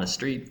sign on the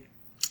street,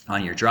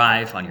 on your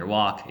drive, on your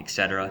walk,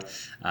 etc.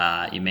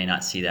 You may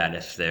not see that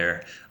if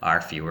there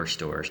are fewer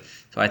stores.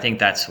 So I think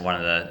that's one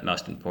of the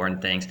most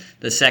important things.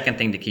 The second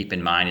thing to keep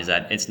in mind is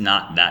that it's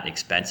not that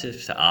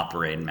expensive to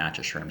operate a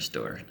Mattress Firm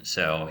store.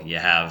 So you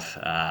have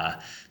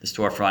the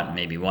storefront,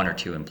 maybe 1 or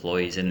 2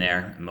 employees in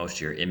there. Most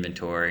of your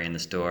inventory in the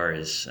store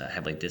is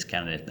heavily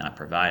discounted if not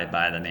provided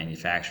by the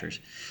manufacturers.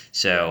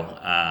 So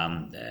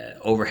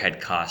overhead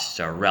costs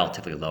are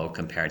relatively low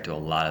compared to a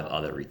lot of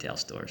other retail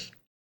stores.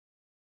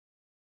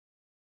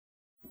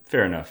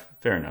 Fair enough.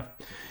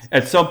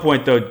 At some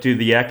point, though, do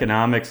the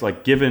economics,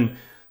 like given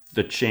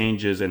the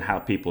changes in how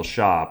people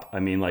shop, I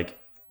mean, like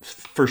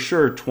for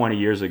sure 20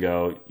 years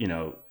ago,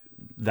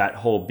 that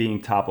whole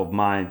being top of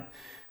mind,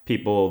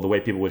 the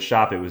way people would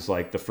shop, it was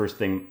like the first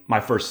thing,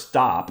 my first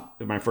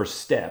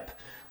step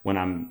when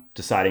I'm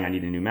deciding I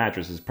need a new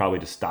mattress is probably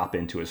to stop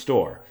into a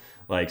store.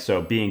 Like,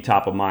 so being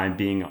top of mind,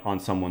 being on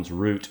someone's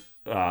route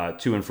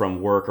to and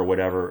from work or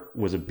whatever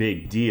was a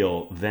big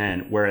deal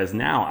then. Whereas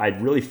now I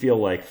really feel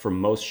like for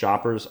most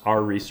shoppers,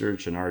 our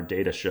research and our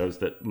data shows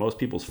that most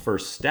people's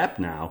first step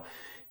now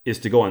is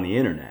to go on the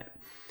internet,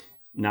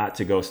 not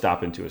to go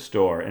stop into a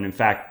store. And in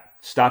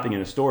fact, stopping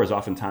in a store is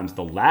oftentimes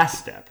the last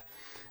step.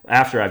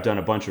 After I've done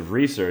a bunch of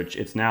research,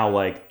 it's now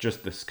like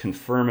just this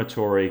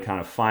confirmatory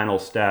kind of final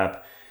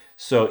step.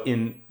 So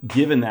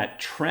given that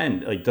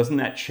trend, like, doesn't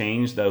that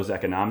change those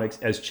economics?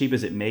 As cheap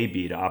as it may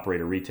be to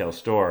operate a retail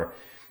store,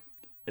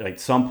 like, at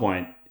some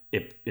point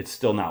it's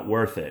still not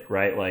worth it,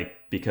 right? Like,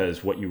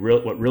 because what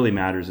really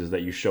matters is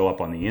that you show up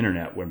on the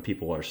internet when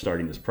people are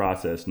starting this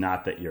process,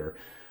 not that you're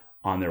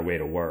on their way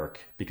to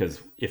work.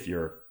 Because if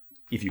you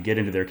get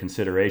into their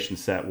consideration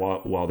set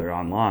while they're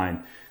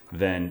online,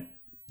 then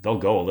they'll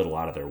go a little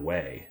out of their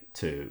way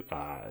to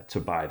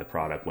buy the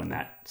product when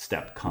that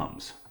step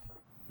comes.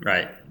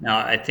 Right. Now,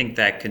 I think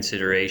that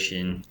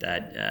consideration,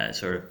 that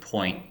sort of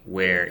point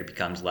where it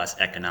becomes less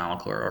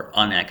economical or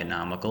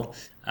uneconomical,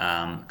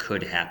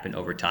 could happen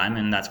over time.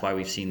 And that's why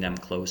we've seen them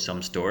close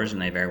some stores,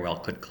 and they very well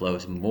could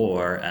close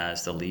more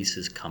as the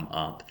leases come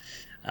up.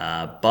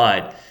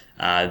 But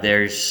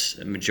there's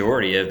a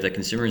majority of the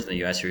consumers in the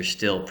U.S. who are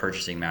still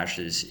purchasing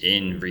mattresses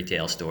in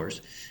retail stores.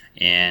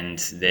 And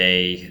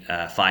they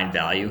find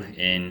value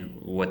in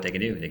what they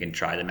can do. They can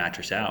try the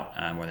mattress out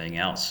more than anything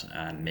else,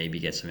 maybe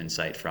get some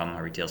insight from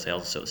a retail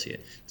sales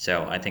associate.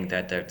 So I think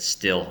that that's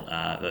still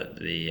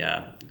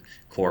the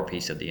core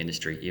piece of the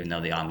industry, even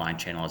though the online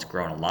channel has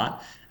grown a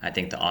lot. I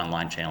think the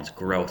online channel's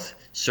growth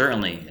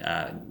certainly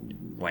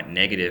went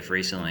negative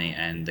recently,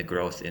 and the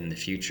growth in the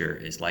future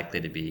is likely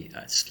to be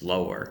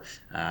slower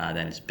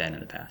than it's been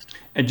in the past.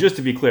 And just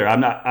to be clear,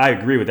 I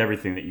agree with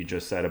everything that you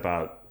just said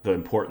about the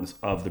importance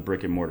of the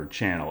brick and mortar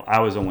channel.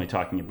 I was only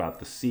talking about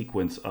the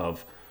sequence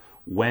of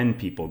when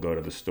people go to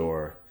the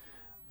store,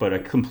 but I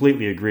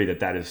completely agree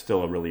that is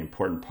still a really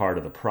important part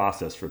of the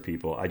process for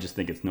people. I just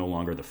think it's no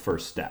longer the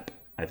first step.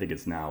 I think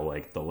it's now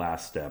like the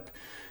last step.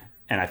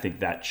 And I think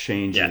that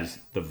changes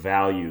the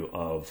value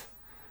of,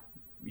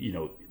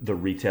 the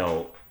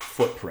retail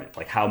footprint,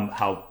 like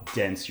how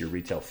dense your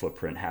retail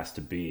footprint has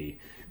to be.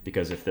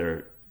 Because if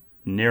they're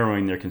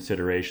narrowing their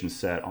consideration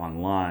set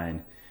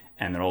online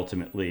and they're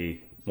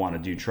ultimately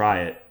want to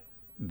try it,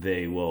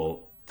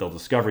 they'll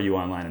discover you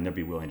online, and they'll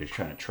be willing to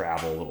try to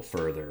travel a little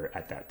further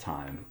at that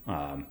time.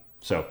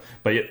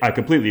 But I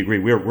completely agree.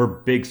 We're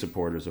big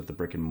supporters of the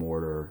brick and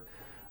mortar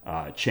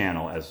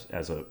channel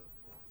as a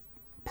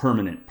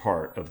permanent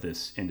part of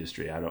this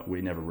industry.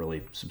 We never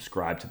really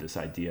subscribed to this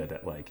idea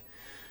that like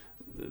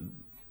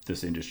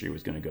this industry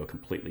was going to go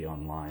completely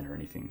online or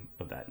anything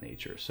of that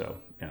nature. So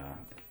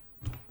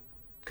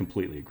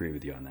completely agree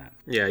with you on that.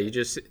 Yeah, you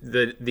just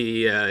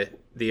the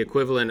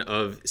equivalent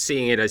of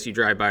seeing it as you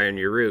drive by on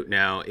your route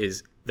now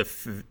is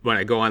when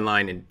I go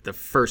online and the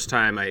first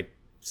time I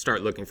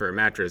start looking for a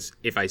mattress,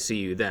 if I see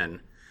you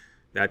then,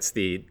 that's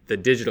the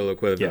digital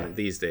equivalent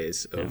these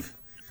days of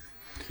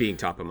being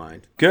top of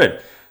mind.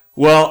 Good.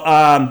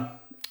 Well,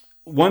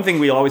 one thing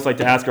we always like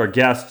to ask our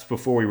guests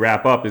before we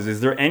wrap up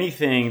is there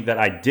anything that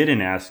I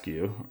didn't ask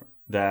you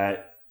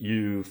that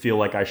you feel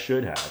like I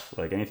should have?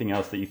 Like anything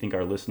else that you think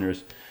our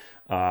listeners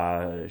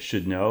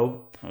should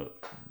know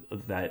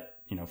that,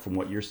 from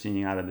what you're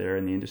seeing out of there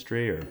in the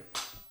industry? Or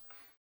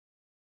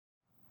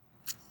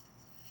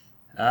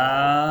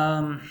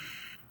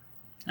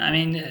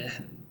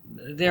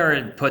there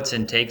are puts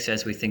and takes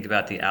as we think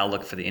about the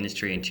outlook for the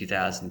industry in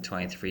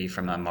 2023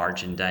 from a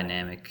margin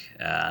dynamic.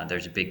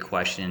 There's a big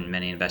question in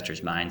many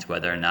investors' minds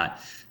whether or not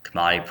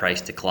commodity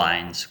price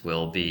declines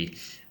will be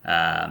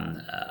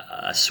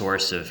a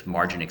source of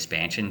margin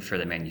expansion for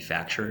the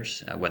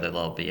manufacturers, whether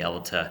they'll be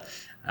able to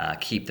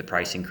keep the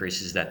price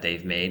increases that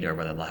they've made or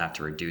whether they'll have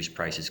to reduce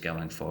prices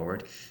going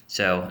forward.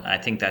 So I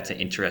think that's an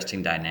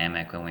interesting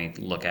dynamic when we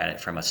look at it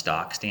from a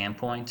stock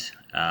standpoint.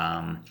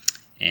 I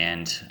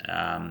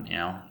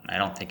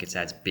don't think it's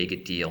as big a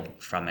deal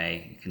from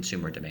a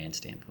consumer demand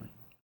standpoint.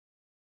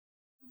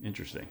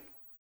 Interesting.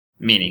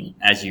 Meaning,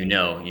 as you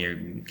know, your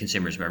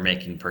consumers are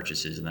making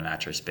purchases in the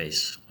mattress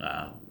space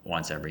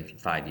once every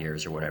 5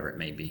 years or whatever it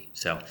may be.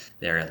 So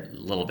they're a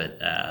little bit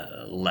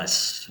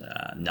less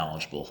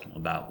knowledgeable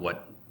about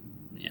what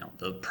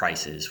the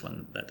price is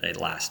when that they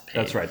last paid.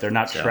 That's right. They're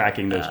not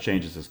tracking those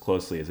changes as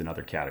closely as in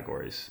other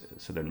categories,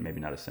 so they're maybe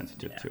not as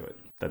sensitive to it.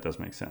 That does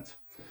make sense.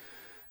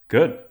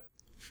 Good.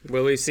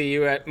 Will we see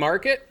you at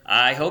Market?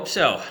 I hope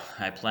so.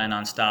 I plan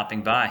on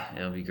stopping by.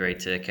 It'll be great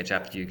to catch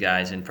up with you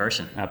guys in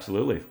person.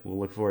 Absolutely. We'll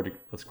look forward to.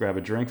 Let's grab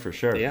a drink for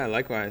sure. Yeah,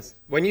 likewise.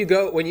 When you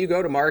go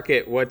to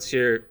Market, what's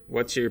your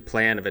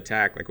plan of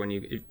attack? Like when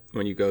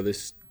you go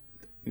this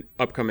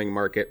upcoming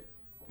Market,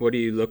 what do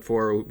you look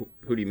for?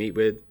 Who do you meet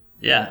with?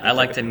 Yeah, I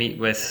like to meet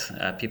with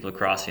people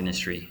across the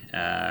industry,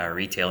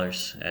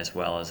 retailers, as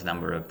well as a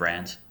number of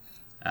brands.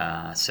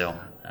 So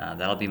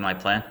that'll be my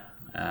plan.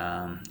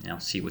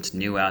 See what's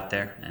new out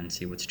there and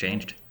see what's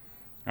changed.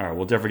 All right,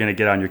 we're definitely going to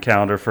get on your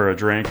calendar for a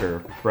drink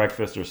or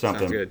breakfast or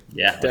something. Sounds good.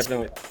 Yeah,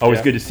 definitely.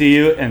 Always good to see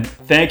you, and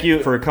thank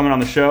you for coming on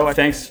the show.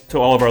 Thanks to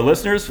all of our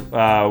listeners.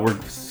 We're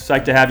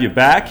psyched to have you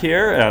back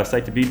here.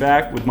 Psyched to be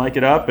back with Mike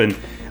It Up. And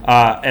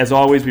as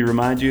always, we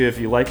remind you, if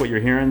you like what you're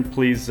hearing,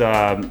 please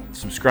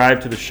subscribe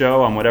to the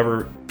show on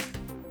whatever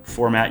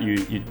format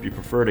you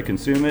prefer to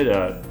consume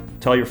it.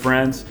 Tell your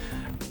friends.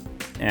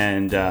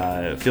 And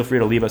feel free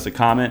to leave us a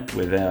comment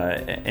with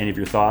any of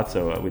your thoughts.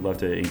 So we'd love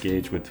to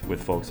engage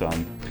with folks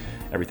on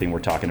everything we're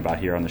talking about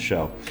here on the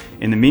show.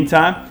 In the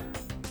meantime,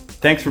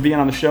 thanks for being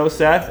on the show,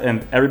 Seth.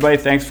 And everybody,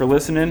 thanks for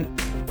listening.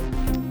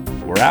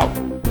 We're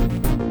out.